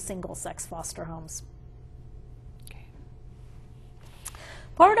than do single-sex foster homes. Okay.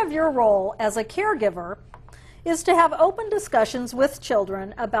 Part of your role as a caregiver is to have open discussions with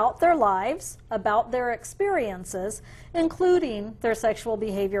children about their lives, about their experiences, including their sexual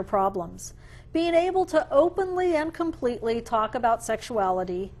behavior problems. Being able to openly and completely talk about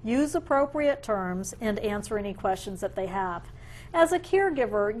sexuality, use appropriate terms, and answer any questions that they have. As a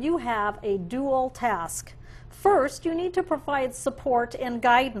caregiver, you have a dual task. First, you need to provide support and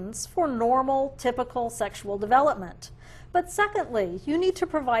guidance for normal, typical sexual development. But secondly, you need to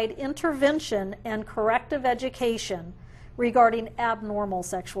provide intervention and corrective education regarding abnormal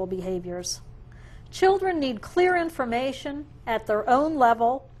sexual behaviors. Children need clear information at their own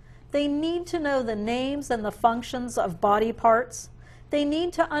level. They need to know the names and the functions of body parts. They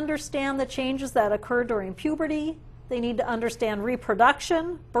need to understand the changes that occur during puberty. They need to understand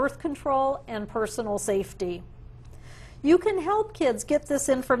reproduction, birth control, and personal safety. You can help kids get this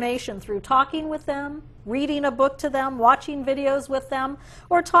information through talking with them, reading a book to them, watching videos with them,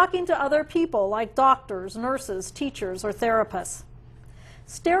 or talking to other people like doctors, nurses, teachers, or therapists.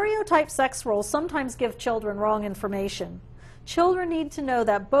 Stereotyped sex roles sometimes give children wrong information. Children need to know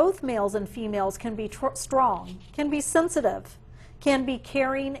that both males and females can be strong, can be sensitive, can be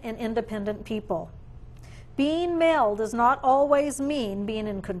caring and independent people. Being male does not always mean being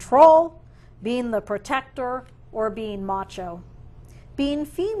in control, being the protector, or being macho. Being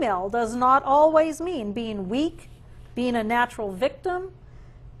female does not always mean being weak, being a natural victim,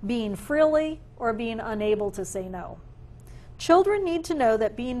 being frilly, or being unable to say no. Children need to know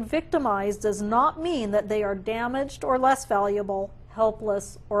that being victimized does not mean that they are damaged or less valuable,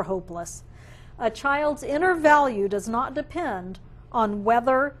 helpless, or hopeless. A child's inner value does not depend on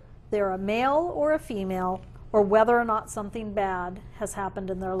whether they're a male or a female, or whether or not something bad has happened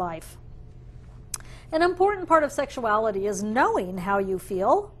in their life. An important part of sexuality is knowing how you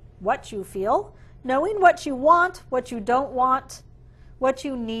feel, knowing what you want, what you don't want, what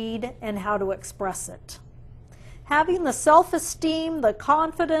you need, and how to express it. Having the self-esteem, the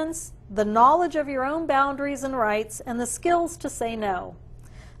confidence, the knowledge of your own boundaries and rights, and the skills to say no.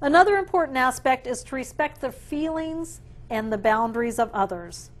 Another important aspect is to respect the feelings and the boundaries of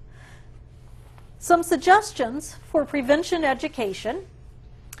others. Some suggestions for prevention education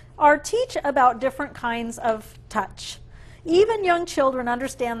are teach about different kinds of touch. Even young children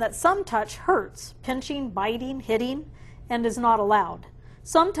understand that some touch hurts, pinching, biting, hitting, and is not allowed.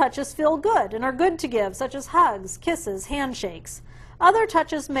 Some touches feel good and are good to give, such as hugs, kisses, handshakes. Other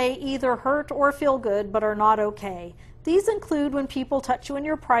touches may either hurt or feel good, but are not okay. These include when people touch you in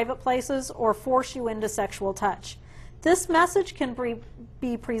your private places or force you into sexual touch. This message can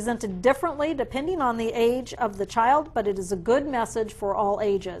be presented differently depending on the age of the child, but it is a good message for all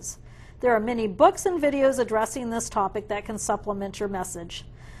ages. There are many books and videos addressing this topic that can supplement your message.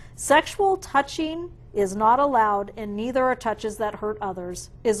 Sexual touching is not allowed, and neither are touches that hurt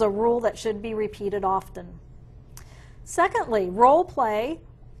others, is a rule that should be repeated often. Secondly, role play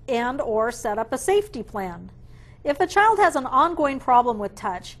and/or set up a safety plan. If a child has an ongoing problem with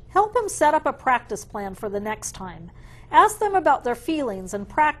touch, help him set up a practice plan for the next time. Ask them about their feelings and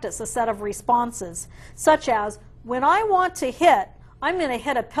practice a set of responses, such as, when I want to hit, I'm going to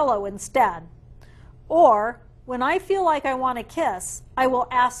hit a pillow instead. Or, when I feel like I want a kiss, I will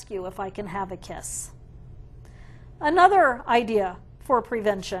ask you if I can have a kiss. Another idea for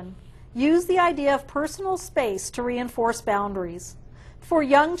prevention, use the idea of personal space to reinforce boundaries. For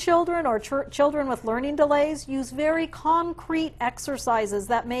young children or children with learning delays, use very concrete exercises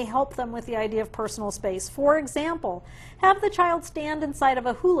that may help them with the idea of personal space. For example, have the child stand inside of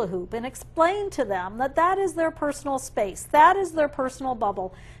a hula hoop and explain to them that that is their personal space, that is their personal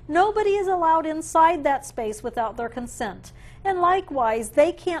bubble. Nobody is allowed inside that space without their consent. And likewise,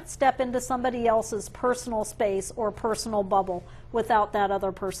 they can't step into somebody else's personal space or personal bubble without that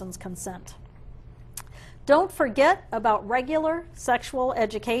other person's consent. Don't forget about regular sexual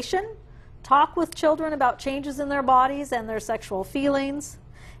education. Talk with children about changes in their bodies and their sexual feelings.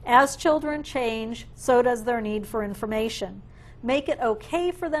 As children change, so does their need for information. Make it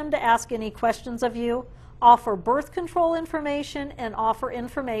okay for them to ask any questions of you. Offer birth control information and offer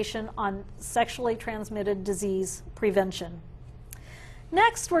information on sexually transmitted disease prevention.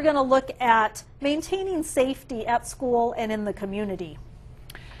 Next, we're going to look at maintaining safety at school and in the community.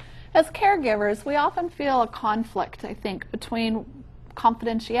 As caregivers, we often feel a conflict, I think, between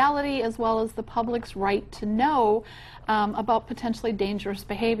confidentiality as well as the public's right to know about potentially dangerous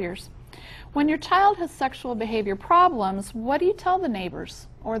behaviors. When your child has sexual behavior problems, what do you tell the neighbors,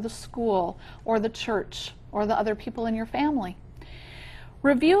 or the school, or the church, or the other people in your family?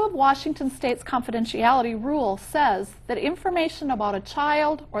 Review of Washington State's confidentiality rule says that information about a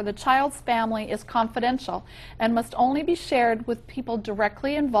child or the child's family is confidential and must only be shared with people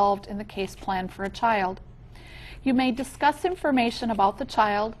directly involved in the case plan for a child. You may discuss information about the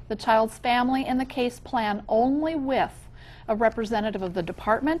child's family, and the case plan only with a representative of the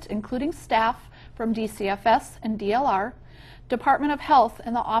department, including staff from DCFS and DLR, Department of Health,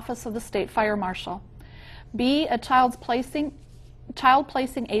 and the Office of the State Fire Marshal. B, a child placing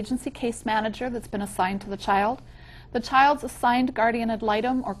agency case manager that's been assigned to the child's assigned guardian ad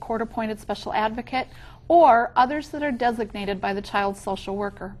litem or court-appointed special advocate, or others that are designated by the child's social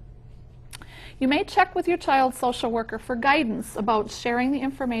worker. You may check with your child's social worker for guidance about sharing the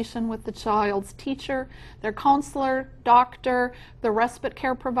information with the child's teacher, their counselor, doctor, the respite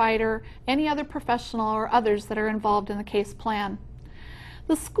care provider, any other professional, or others that are involved in the case plan.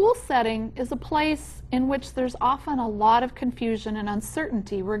 The school setting is a place in which there's often a lot of confusion and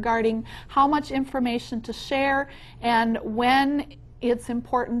uncertainty regarding how much information to share and when it's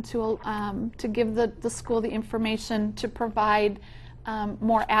important to give the school the information to provide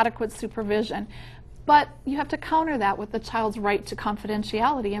more adequate supervision. But you have to counter that with the child's right to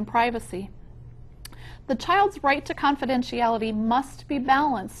confidentiality and privacy. The child's right to confidentiality must be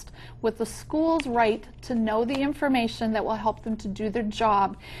balanced with the school's right to know the information that will help them to do their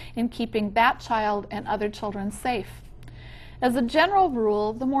job in keeping that child and other children safe. As a general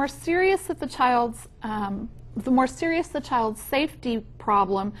rule, the more serious the child's safety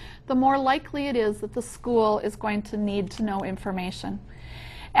problem, the more likely it is that the school is going to need to know information.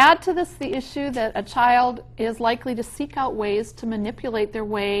 Add to this the issue that a child is likely to seek out ways to manipulate their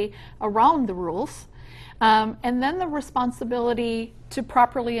way around the rules. And then the responsibility to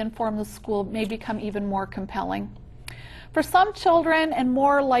properly inform the school may become even more compelling. For some children, and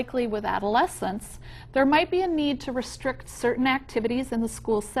more likely with adolescents, there might be a need to restrict certain activities in the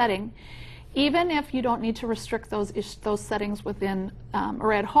school setting, even if you don't need to restrict those settings within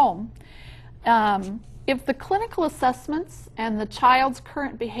or at home. If the clinical assessments and the child's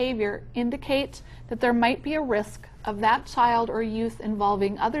current behavior indicate that there might be a risk of that child or youth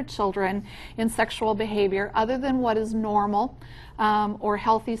involving other children in sexual behavior other than what is normal or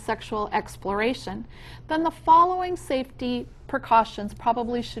healthy sexual exploration, then the following safety precautions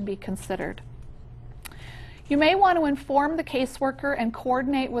probably should be considered. You may want to inform the caseworker and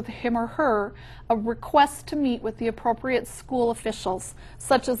coordinate with him or her a request to meet with the appropriate school officials,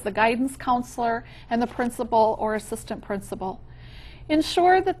 such as the guidance counselor and the principal or assistant principal.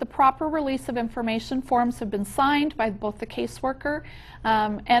 Ensure that the proper release of information forms have been signed by both the caseworker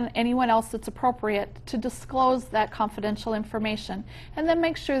and anyone else that's appropriate to disclose that confidential information, and then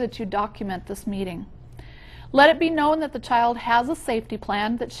make sure that you document this meeting. Let it be known that the child has a safety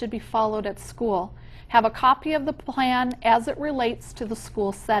plan that should be followed at school. Have a copy of the plan as it relates to the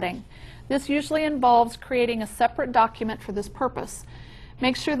school setting. This usually involves creating a separate document for this purpose.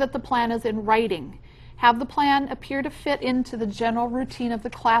 Make sure that the plan is in writing. Have the plan appear to fit into the general routine of the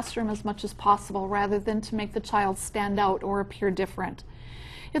classroom as much as possible, rather than to make the child stand out or appear different.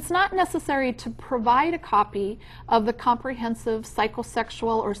 It's not necessary to provide a copy of the comprehensive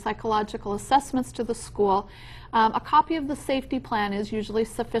psychosexual or psychological assessments to the school. A copy of the safety plan is usually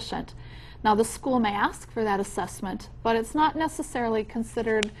sufficient. Now, the school may ask for that assessment, but it's not necessarily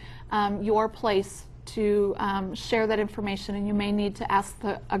considered your place to share that information, and you may need to ask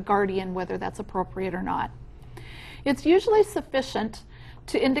a guardian whether that's appropriate or not. It's usually sufficient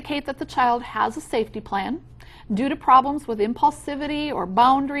to indicate that the child has a safety plan due to problems with impulsivity or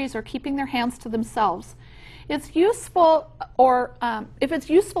boundaries or keeping their hands to themselves. It's useful, or if it's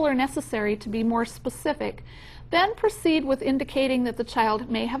useful or necessary to be more specific, then proceed with indicating that the child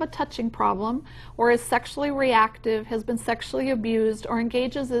may have a touching problem, or is sexually reactive, has been sexually abused, or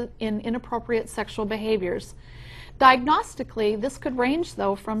engages in inappropriate sexual behaviors. Diagnostically, this could range,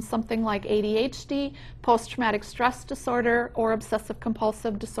 though, from something like ADHD, post-traumatic stress disorder, or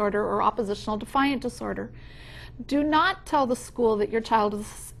obsessive-compulsive disorder, or oppositional defiant disorder. Do not tell the school that your child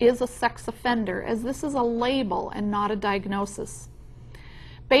is a sex offender, as this is a label and not a diagnosis.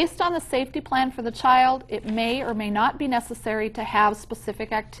 Based on the safety plan for the child, it may or may not be necessary to have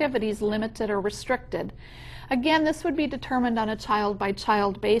specific activities limited or restricted. Again, this would be determined on a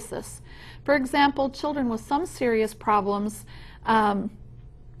child-by-child basis. For example, children with some serious problems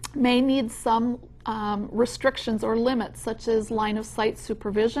may need some restrictions or limits, such as line-of-sight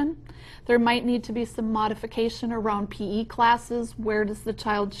supervision. There might need to be some modification around PE classes. Where does the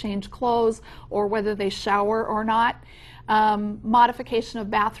child change clothes, or whether they shower or not. Modification of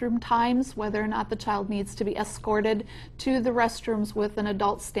bathroom times, whether or not the child needs to be escorted to the restrooms with an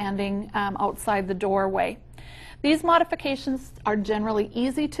adult standing outside the doorway. These modifications are generally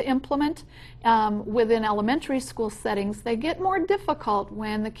easy to implement within elementary school settings. They get more difficult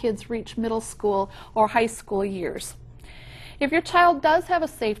when the kids reach middle school or high school years. If your child does have a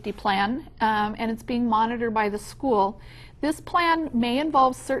safety plan and it's being monitored by the school, this plan may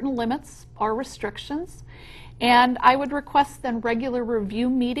involve certain limits or restrictions. And I would request then regular review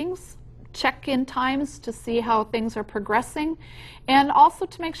meetings, check-in times to see how things are progressing, and also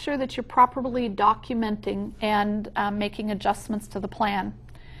to make sure that you're properly documenting and making adjustments to the plan.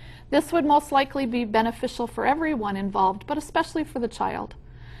 This would most likely be beneficial for everyone involved, but especially for the child.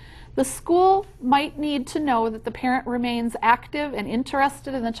 The school might need to know that the parent remains active and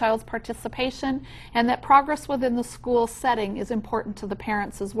interested in the child's participation, and that progress within the school setting is important to the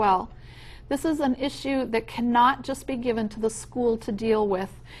parents as well. This is an issue that cannot just be given to the school to deal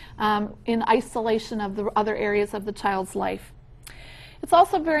with in isolation of the other areas of the child's life. It's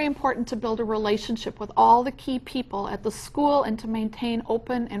also very important to build a relationship with all the key people at the school and to maintain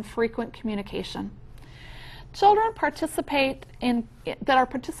open and frequent communication. Children that are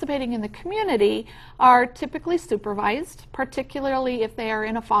participating in the community are typically supervised, particularly if they are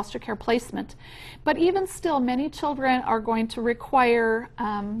in a foster care placement. But even still, many children are going to require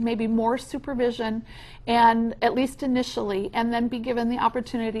maybe more supervision, and at least initially, and then be given the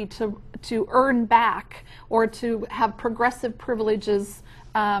opportunity to earn back or to have progressive privileges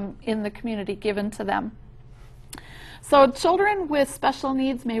in the community given to them. So children with special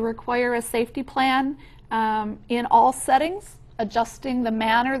needs may require a safety plan in all settings, adjusting the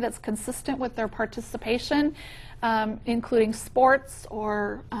manner that's consistent with their participation, including sports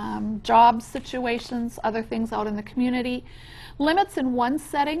or job situations, other things out in the community. Limits in one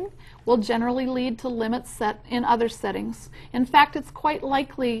setting will generally lead to limits set in other settings. In fact, it's quite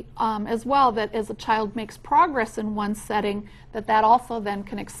likely as well that as a child makes progress in one setting, that also then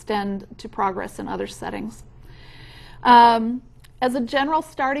can extend to progress in other settings. As a general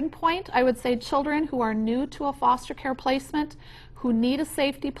starting point, I would say children who are new to a foster care placement, who need a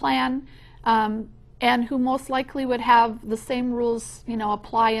safety plan, and who most likely would have the same rules,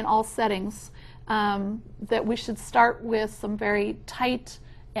 apply in all settings, that we should start with some very tight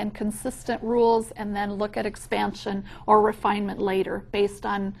and consistent rules and then look at expansion or refinement later based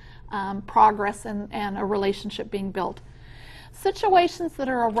on progress and a relationship being built. Situations that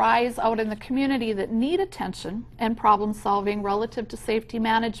arise out in the community that need attention and problem solving relative to safety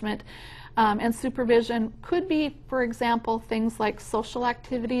management and supervision could be, for example, things like social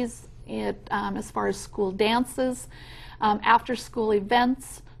activities as far as school dances, after school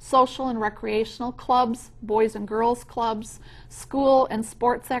events, social and recreational clubs, boys and girls clubs, school and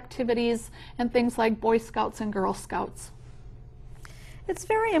sports activities, and things like Boy Scouts and Girl Scouts. It's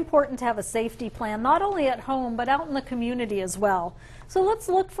very important to have a safety plan, not only at home, but out in the community as well. So let's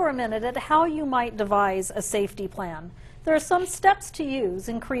look for a minute at how you might devise a safety plan. There are some steps to use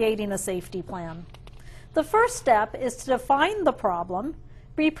in creating a safety plan. The first step is to define the problem,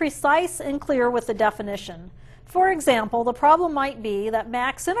 be precise and clear with the definition. For example, the problem might be that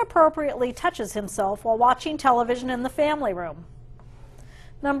Max inappropriately touches himself while watching television in the family room.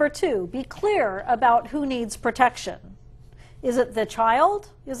 Number 2, be clear about who needs protection. Is it the child?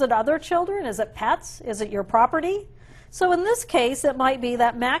 Is it other children? Is it pets? Is it your property? So in this case, it might be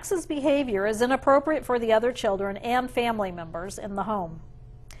that Max's behavior is inappropriate for the other children and family members in the home.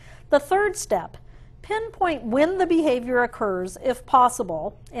 The third step, pinpoint when the behavior occurs if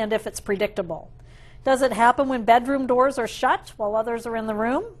possible and if it's predictable. Does it happen when bedroom doors are shut while others are in the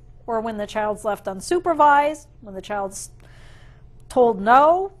room? Or when the child's left unsupervised? When the child's told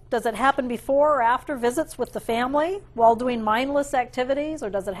no? Does it happen before or after visits with the family while doing mindless activities, or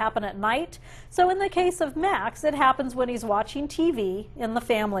does it happen at night? So in the case of Max, it happens when he's watching TV in the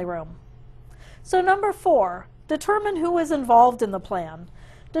family room. So number 4, determine who is involved in the plan.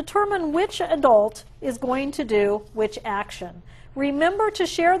 Determine which adult is going to do which action. Remember to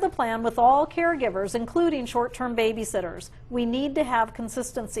share the plan with all caregivers, including short-term babysitters. We need to have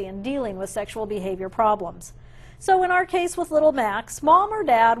consistency in dealing with sexual behavior problems. So in our case with little Max, Mom or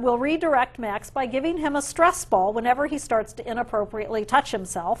Dad will redirect Max by giving him a stress ball whenever he starts to inappropriately touch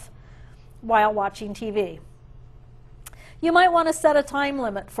himself while watching TV. You might want to set a time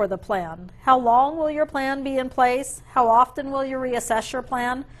limit for the plan. How long will your plan be in place? How often will you reassess your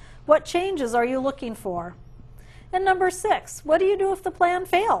plan? What changes are you looking for? And number 6, what do you do if the plan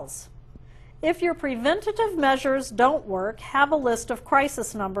fails? If your preventative measures don't work, have a list of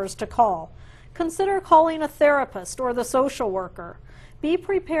crisis numbers to call. Consider calling a therapist or the social worker. Be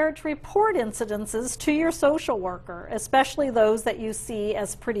prepared to report incidences to your social worker, especially those that you see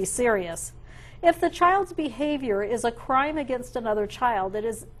as pretty serious. If the child's behavior is a crime against another child, it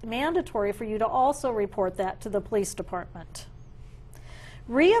is mandatory for you to also report that to the police department.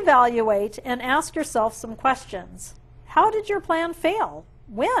 Reevaluate and ask yourself some questions. How did your plan fail?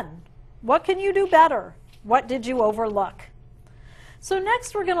 When? What can you do better? What did you overlook? So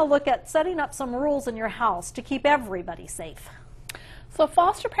next we're going to look at setting up some rules in your house to keep everybody safe. So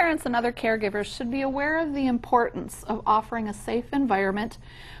foster parents and other caregivers should be aware of the importance of offering a safe environment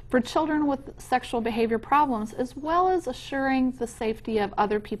for children with sexual behavior problems, as well as assuring the safety of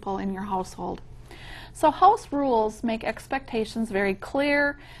other people in your household. So house rules make expectations very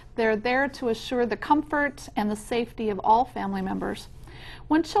clear. They're there to assure the comfort and the safety of all family members.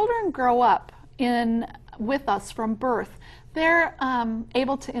 When children grow up with us from birth, they're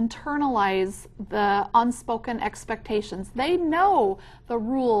able to internalize the unspoken expectations. They know the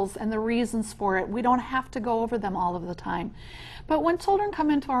rules and the reasons for it. We don't have to go over them all of the time. But when children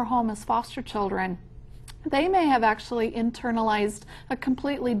come into our home as foster children, they may have actually internalized a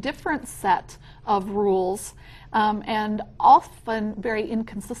completely different set of rules, and often very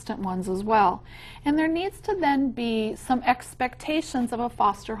inconsistent ones as well. And there needs to then be some expectations of a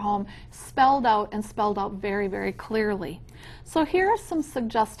foster home spelled out, and spelled out very, very clearly. So here are some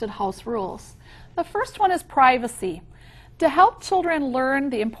suggested house rules. The first one is privacy. To help children learn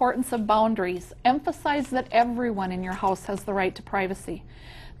the importance of boundaries, emphasize that everyone in your house has the right to privacy.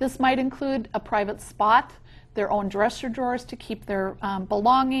 This might include a private spot, their own dresser drawers to keep their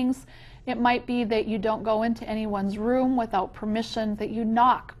belongings. It might be that you don't go into anyone's room without permission, that you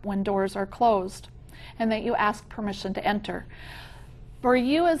knock when doors are closed, and that you ask permission to enter. For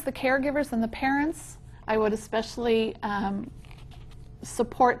you as the caregivers and the parents, I would especially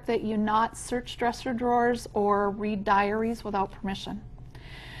support that you not search dresser drawers or read diaries without permission.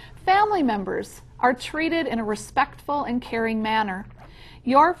 Family members are treated in a respectful and caring manner.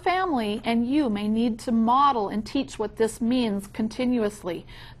 Your family and you may need to model and teach what this means continuously.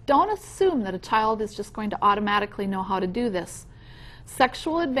 Don't assume that a child is just going to automatically know how to do this.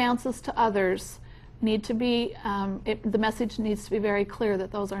 Sexual advances to others need to be, the message needs to be very clear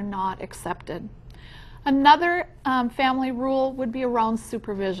that those are not accepted. Another family rule would be around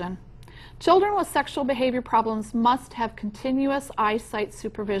supervision. Children with sexual behavior problems must have continuous eyesight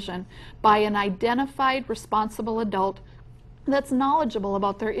supervision by an identified responsible adult that's knowledgeable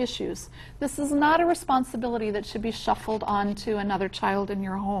about their issues. This is not a responsibility that should be shuffled onto another child in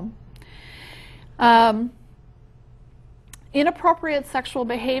your home. Inappropriate sexual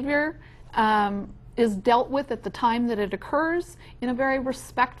behavior is dealt with at the time that it occurs in a very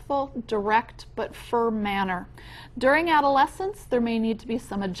respectful, direct, but firm manner. During adolescence, there may need to be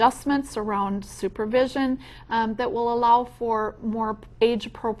some adjustments around supervision that will allow for more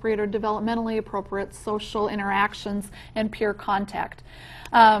age-appropriate or developmentally appropriate social interactions and peer contact.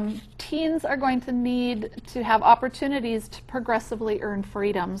 Teens are going to need to have opportunities to progressively earn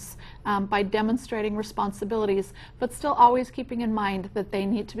freedoms by demonstrating responsibilities, but still always keeping in mind that they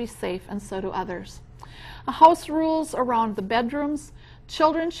need to be safe, and so do others. House rules around the bedrooms.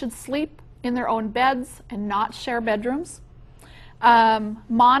 Children should sleep in their own beds and not share bedrooms.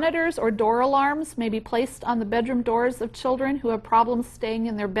 Monitors or door alarms may be placed on the bedroom doors of children who have problems staying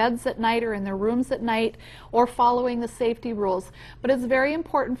in their beds at night or in their rooms at night, or following the safety rules. But it's very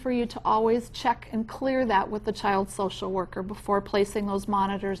important for you to always check and clear that with the child social worker before placing those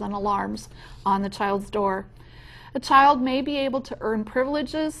monitors and alarms on the child's door. A child may be able to earn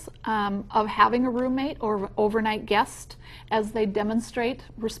privileges of having a roommate or overnight guest as they demonstrate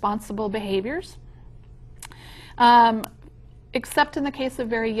responsible behaviors. Except in the case of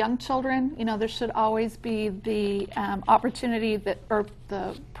very young children, you know, there should always be the opportunity that, or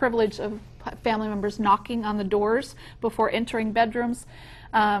the privilege of family members knocking on the doors before entering bedrooms.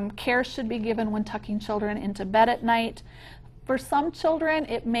 Care should be given when tucking children into bed at night. For some children,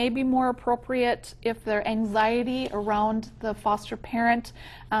 it may be more appropriate if their anxiety around the foster parent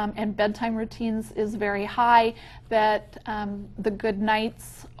and bedtime routines is very high, that the good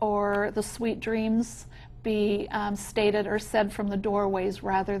nights or the sweet dreams be stated or said from the doorways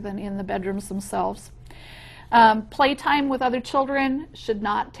rather than in the bedrooms themselves. Playtime with other children should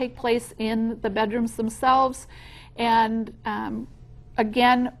not take place in the bedrooms themselves, and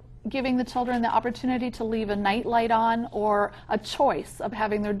again, giving the children the opportunity to leave a night light on, or a choice of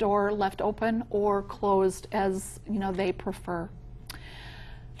having their door left open or closed as they prefer.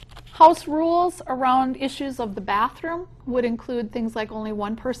 House rules around issues of the bathroom would include things like only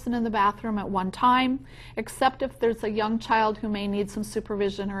one person in the bathroom at one time, except if there's a young child who may need some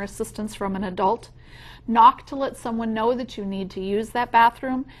supervision or assistance from an adult. Knock to let someone know that you need to use that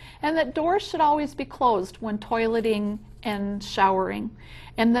bathroom, and that doors should always be closed when toileting and showering,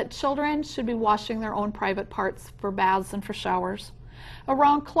 and that children should be washing their own private parts for baths and for showers.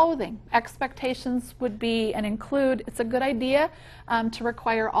 Around clothing, expectations would be and include, it's a good idea to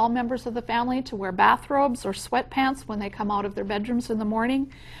require all members of the family to wear bathrobes or sweatpants when they come out of their bedrooms in the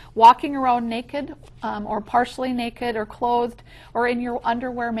morning. Walking around naked or partially naked or clothed or in your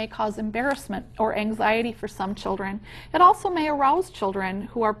underwear may cause embarrassment or anxiety for some children. It also may arouse children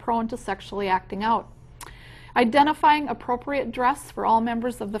who are prone to sexually acting out. Identifying appropriate dress for all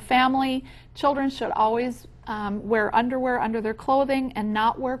members of the family. Children should always wear underwear under their clothing and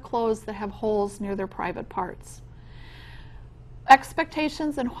not wear clothes that have holes near their private parts.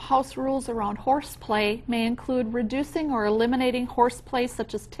 Expectations and house rules around horseplay may include reducing or eliminating horseplay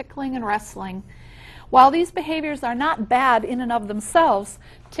such as tickling and wrestling. While these behaviors are not bad in and of themselves,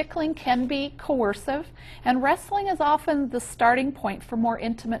 tickling can be coercive, and wrestling is often the starting point for more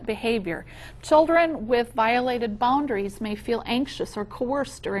intimate behavior. Children with violated boundaries may feel anxious or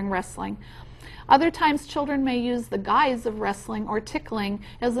coerced during wrestling. Other times, children may use the guise of wrestling or tickling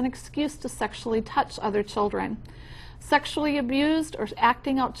as an excuse to sexually touch other children. Sexually abused or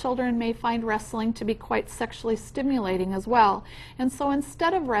acting out children may find wrestling to be quite sexually stimulating as well. And so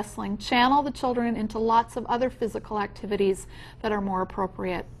instead of wrestling, channel the children into lots of other physical activities that are more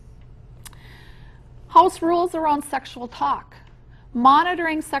appropriate. House rules around sexual talk.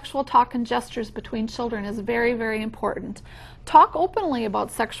 Monitoring sexual talk and gestures between children is very, very important. Talk openly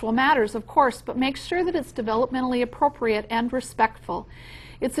about sexual matters, of course, but make sure that it's developmentally appropriate and respectful.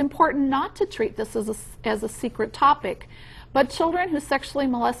 It's important not to treat this as a secret topic, but children who sexually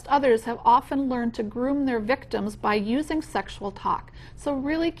molest others have often learned to groom their victims by using sexual talk. So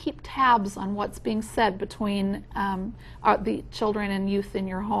really keep tabs on what's being said between the children and youth in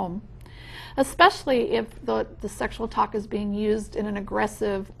your home, especially if the sexual talk is being used in an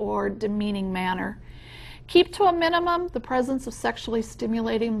aggressive or demeaning manner. Keep to a minimum the presence of sexually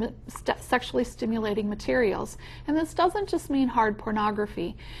stimulating materials. And this doesn't just mean hard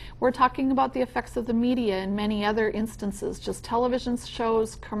pornography. We're talking about the effects of the media in many other instances, just television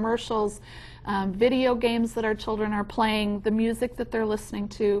shows, commercials, video games that our children are playing, the music that they're listening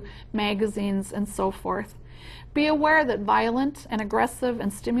to, magazines, and so forth. Be aware that violent and aggressive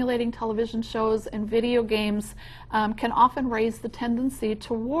and stimulating television shows and video games can often raise the tendency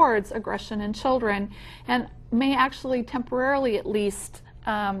towards aggression in children and may actually temporarily at least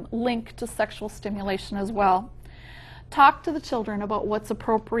link to sexual stimulation as well. Talk to the children about what's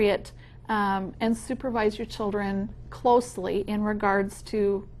appropriate and supervise your children closely in regards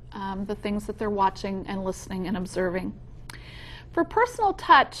to the things that they're watching and listening and observing. For personal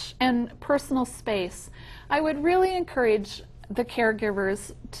touch and personal space, I would really encourage the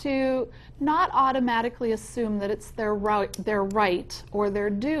caregivers to not automatically assume that it's their right or their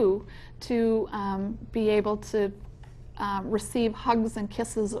due to be able to receive hugs and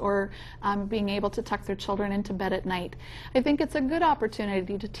kisses or being able to tuck their children into bed at night. I think it's a good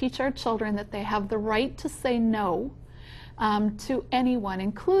opportunity to teach our children that they have the right to say no to anyone,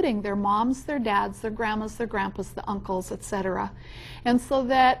 including their moms, their dads, their grandmas, their grandpas, the uncles, etc. And so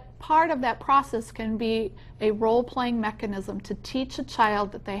that part of that process can be a role-playing mechanism to teach a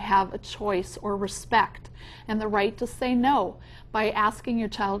child that they have a choice or respect and the right to say no by asking your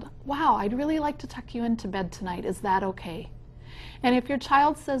child, wow, I'd really like to tuck you into bed tonight. Is that okay? And if your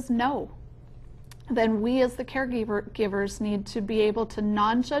child says no, then we as the caregivers need to be able to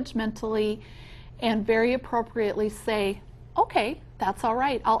non-judgmentally and very appropriately say, okay, that's all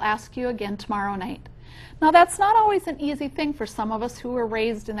right, I'll ask you again tomorrow night. Now that's not always an easy thing for some of us who were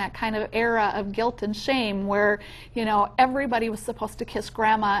raised in that kind of era of guilt and shame where, you know, everybody was supposed to kiss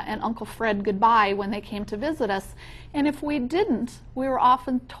Grandma and Uncle Fred goodbye when they came to visit us. And if we didn't, we were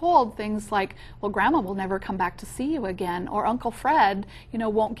often told things like, well, Grandma will never come back to see you again, or Uncle Fred, you know,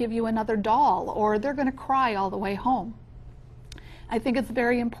 won't give you another doll, or they're going to cry all the way home. I think it's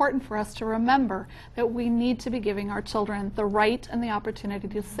very important for us to remember that we need to be giving our children the right and the opportunity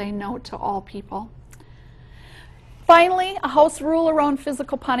to say no to all people. Finally, a house rule around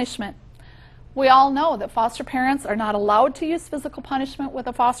physical punishment. We all know that foster parents are not allowed to use physical punishment with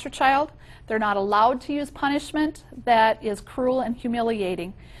a foster child. They're not allowed to use punishment that is cruel and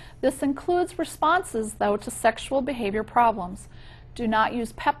humiliating. This includes responses, though, to sexual behavior problems. Do not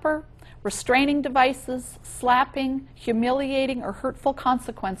use pepper, restraining devices, slapping, humiliating, or hurtful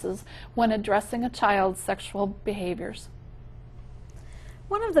consequences when addressing a child's sexual behaviors.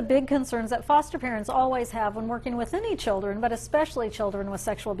 One of the big concerns that foster parents always have when working with any children, but especially children with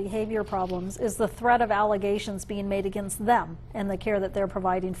sexual behavior problems, is the threat of allegations being made against them and the care that they're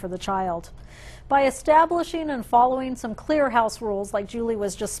providing for the child. By establishing and following some clear house rules like Julie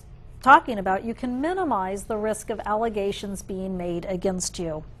was just talking about, you can minimize the risk of allegations being made against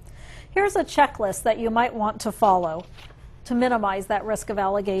you. Here's a checklist that you might want to follow to minimize that risk of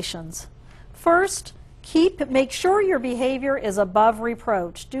allegations. First, make sure your behavior is above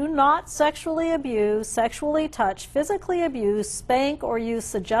reproach. Do not sexually abuse, sexually touch, physically abuse, spank, or use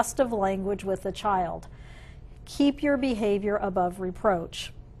suggestive language with the child. Keep your behavior above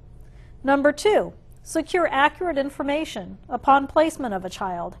reproach. Number 2, secure accurate information upon placement of a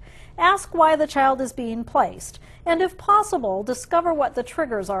child. Ask why the child is being placed, and if possible, discover what the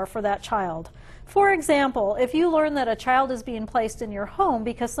triggers are for that child. For example, if you learn that a child is being placed in your home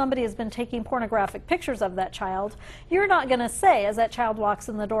because somebody has been taking pornographic pictures of that child, you're not going to say as that child walks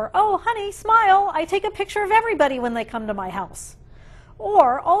in the door, "Oh, honey, smile, I take a picture of everybody when they come to my house."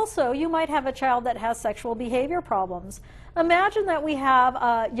 Or also, you might have a child that has sexual behavior problems. Imagine that we have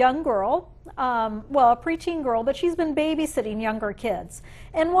a young girl, well, a preteen girl, but she's been babysitting younger kids.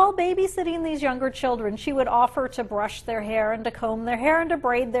 And while babysitting these younger children, she would offer to brush their hair and to comb their hair and to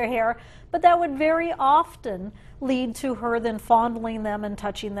braid their hair, but that would very often lead to her then fondling them and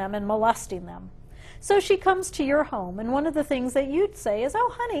touching them and molesting them. So she comes to your home, and one of the things that you'd say is,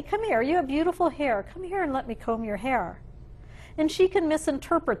 "Oh, honey, come here. You have beautiful hair. Come here and let me comb your hair." And she can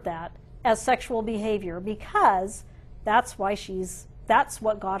misinterpret that as sexual behavior because that's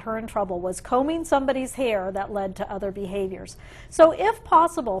what got her in trouble, was combing somebody's hair that led to other behaviors. So if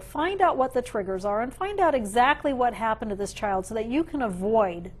possible, find out what the triggers are and find out exactly what happened to this child so that you can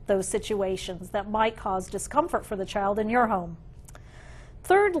avoid those situations that might cause discomfort for the child in your home.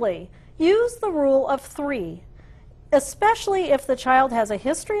 Thirdly, use the rule of 3, especially if the child has a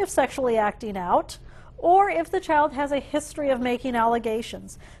history of sexually acting out, or if the child has a history of making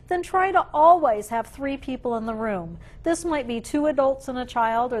allegations. Then try to always have 3 people in the room. This might be 2 adults and a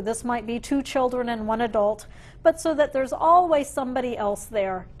child, or this might be 2 children and 1 adult, but so that there's always somebody else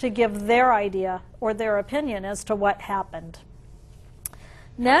there to give their idea or their opinion as to what happened.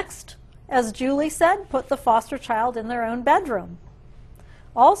 Next, as Julie said, put the foster child in their own bedroom.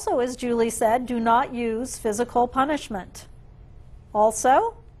 Also, as Julie said, do not use physical punishment.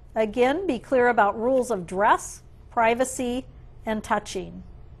 Also, again, be clear about rules of dress, privacy, and touching.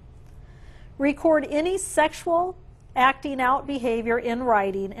 Record any sexual acting out behavior in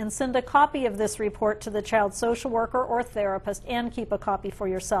writing and send a copy of this report to the child's social worker or therapist, and keep a copy for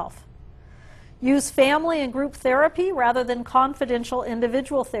yourself. Use family and group therapy rather than confidential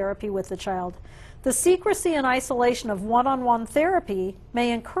individual therapy with the child. The secrecy and isolation of one-on-one therapy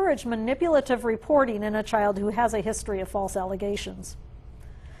may encourage manipulative reporting in a child who has a history of false allegations.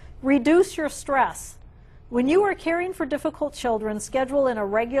 Reduce your stress. When you are caring for difficult children, schedule in a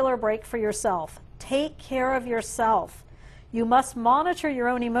regular break for yourself. Take care of yourself. You must monitor your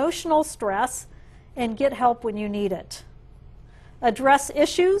own emotional stress and get help when you need it. Address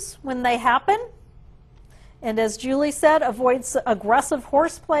issues when they happen. And as Julie said, avoid aggressive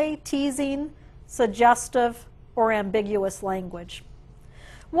horseplay, teasing, suggestive, or ambiguous language.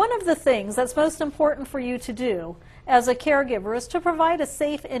 One of the things that's most important for you to do as a caregiver is to provide a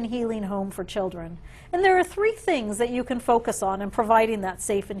safe and healing home for children. And there are 3 things that you can focus on in providing that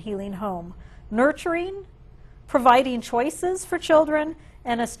safe and healing home: nurturing, providing choices for children,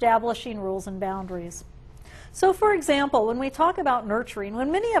 and establishing rules and boundaries. So for example, when we talk about nurturing,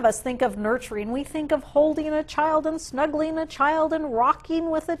 when many of us think of nurturing, we think of holding a child and snuggling a child and rocking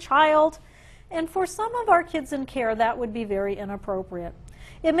with a child. And for some of our kids in care, that would be very inappropriate.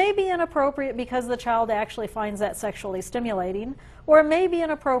 It may be inappropriate because the child actually finds that sexually stimulating, or it may be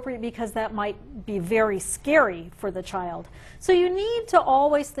inappropriate because that might be very scary for the child. So you need to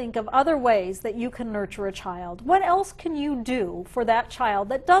always think of other ways that you can nurture a child. What else can you do for that child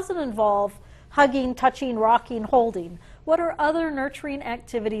that doesn't involve hugging, touching, rocking, holding? What are other nurturing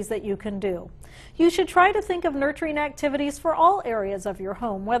activities that you can do? You should try to think of nurturing activities for all areas of your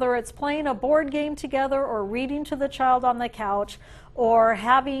home, whether it's playing a board game together or reading to the child on the couch or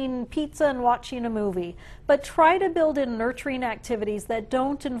having pizza and watching a movie. But try to build in nurturing activities that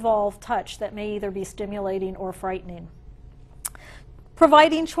don't involve touch that may either be stimulating or frightening.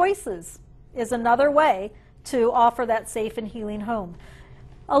 Providing choices is another way to offer that safe and healing home.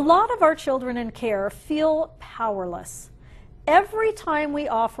 A lot of our children in care feel powerless. Every time we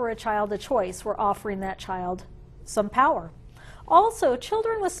offer a child a choice, we're offering that child some power. Also,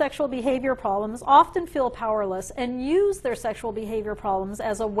 children with sexual behavior problems often feel powerless and use their sexual behavior problems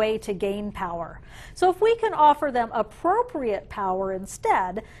as a way to gain power. So if we can offer them appropriate power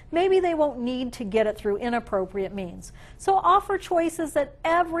instead, maybe they won't need to get it through inappropriate means. So offer choices at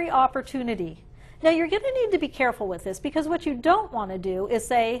every opportunity. Now, you're going to need to be careful with this, because what you don't want to do is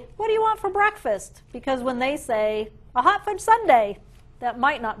say, "What do you want for breakfast?" Because when they say, "A hot fudge sundae," that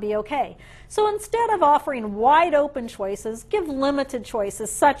might not be okay. So instead of offering wide open choices, give limited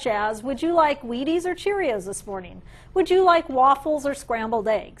choices, such as, "Would you like Wheaties or Cheerios this morning? Would you like waffles or scrambled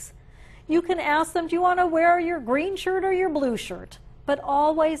eggs?" You can ask them, "Do you want to wear your green shirt or your blue shirt?" But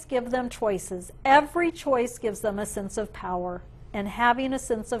always give them choices. Every choice gives them a sense of power. And having a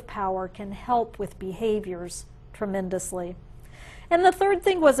sense of power can help with behaviors tremendously. And the third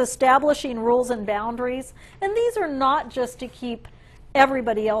thing was establishing rules and boundaries. And these are not just to keep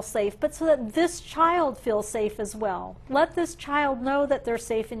everybody else safe, but so that this child feels safe as well. Let this child know that they're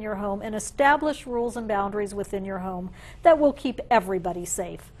safe in your home, and establish rules and boundaries within your home that will keep everybody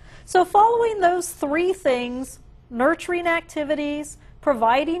safe. So following those 3 things, nurturing activities,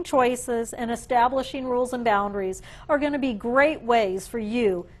 Providing choices and establishing rules and boundaries are going to be great ways for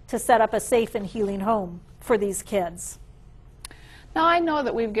you to set up a safe and healing home for these kids. Now, I know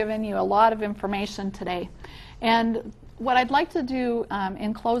that we've given you a lot of information today, and what I'd like to do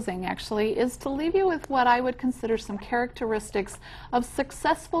in closing, actually, is to leave you with what I would consider some characteristics of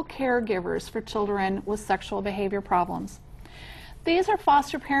successful caregivers for children with sexual behavior problems. These are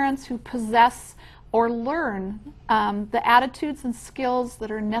foster parents who possess or learn the attitudes and skills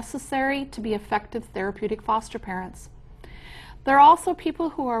that are necessary to be effective therapeutic foster parents. They're also people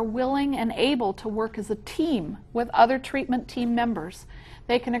who are willing and able to work as a team with other treatment team members.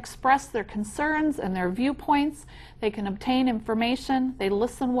 They can express their concerns and their viewpoints. They can obtain information. They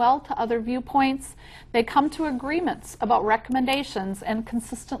listen well to other viewpoints. They come to agreements about recommendations and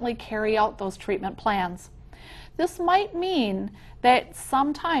consistently carry out those treatment plans. This might mean that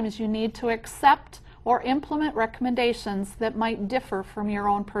sometimes you need to accept or implement recommendations that might differ from your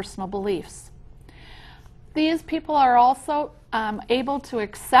own personal beliefs. These people are also able to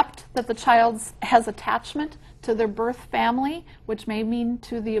accept that the child has attachment to their birth family, which may mean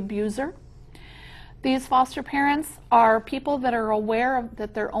to the abuser. These foster parents are people that are aware of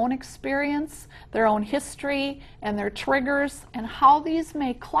that their own experience, their own history, and their triggers, and how these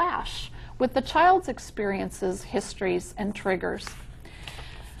may clash with the child's experiences, histories, and triggers.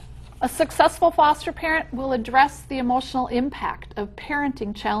 A successful foster parent will address the emotional impact of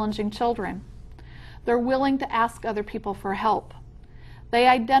parenting challenging children. They're willing to ask other people for help. They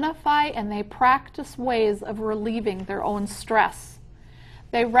identify and they practice ways of relieving their own stress.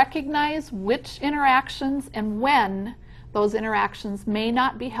 They recognize which interactions and when those interactions may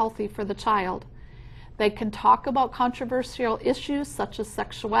not be healthy for the child. They can talk about controversial issues such as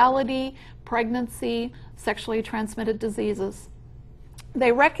sexuality, pregnancy, sexually transmitted diseases.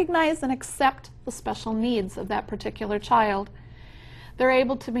 They recognize and accept the special needs of that particular child. They're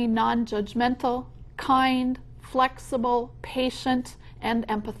able to be non-judgmental, kind, flexible, patient, and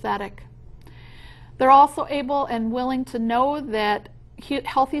empathetic. They're also able and willing to know that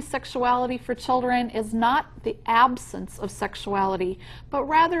healthy sexuality for children is not the absence of sexuality, but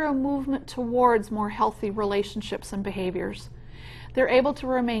rather a movement towards more healthy relationships and behaviors. They're able to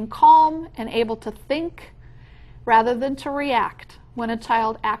remain calm and able to think rather than to react. When a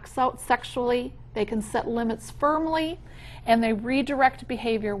child acts out sexually, they can set limits firmly, and they redirect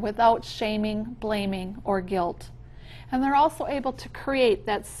behavior without shaming, blaming, or guilt. And they're also able to create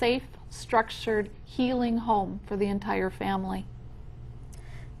that safe, structured, healing home for the entire family.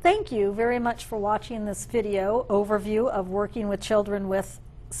 Thank you very much for watching this video overview of working with children with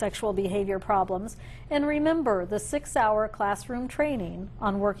sexual behavior problems. And remember, the 6-hour classroom training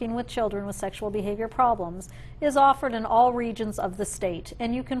on working with children with sexual behavior problems is offered in all regions of the state.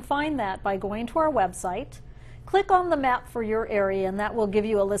 And you can find that by going to our website. Click on the map for your area, and that will give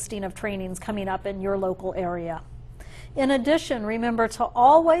you a listing of trainings coming up in your local area. In addition, remember to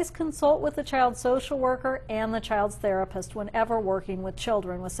always consult with the child's social worker and the child's therapist whenever working with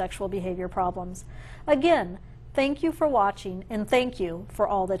children with sexual behavior problems. Again, thank you for watching, and thank you for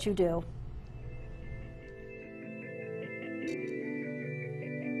all that you do.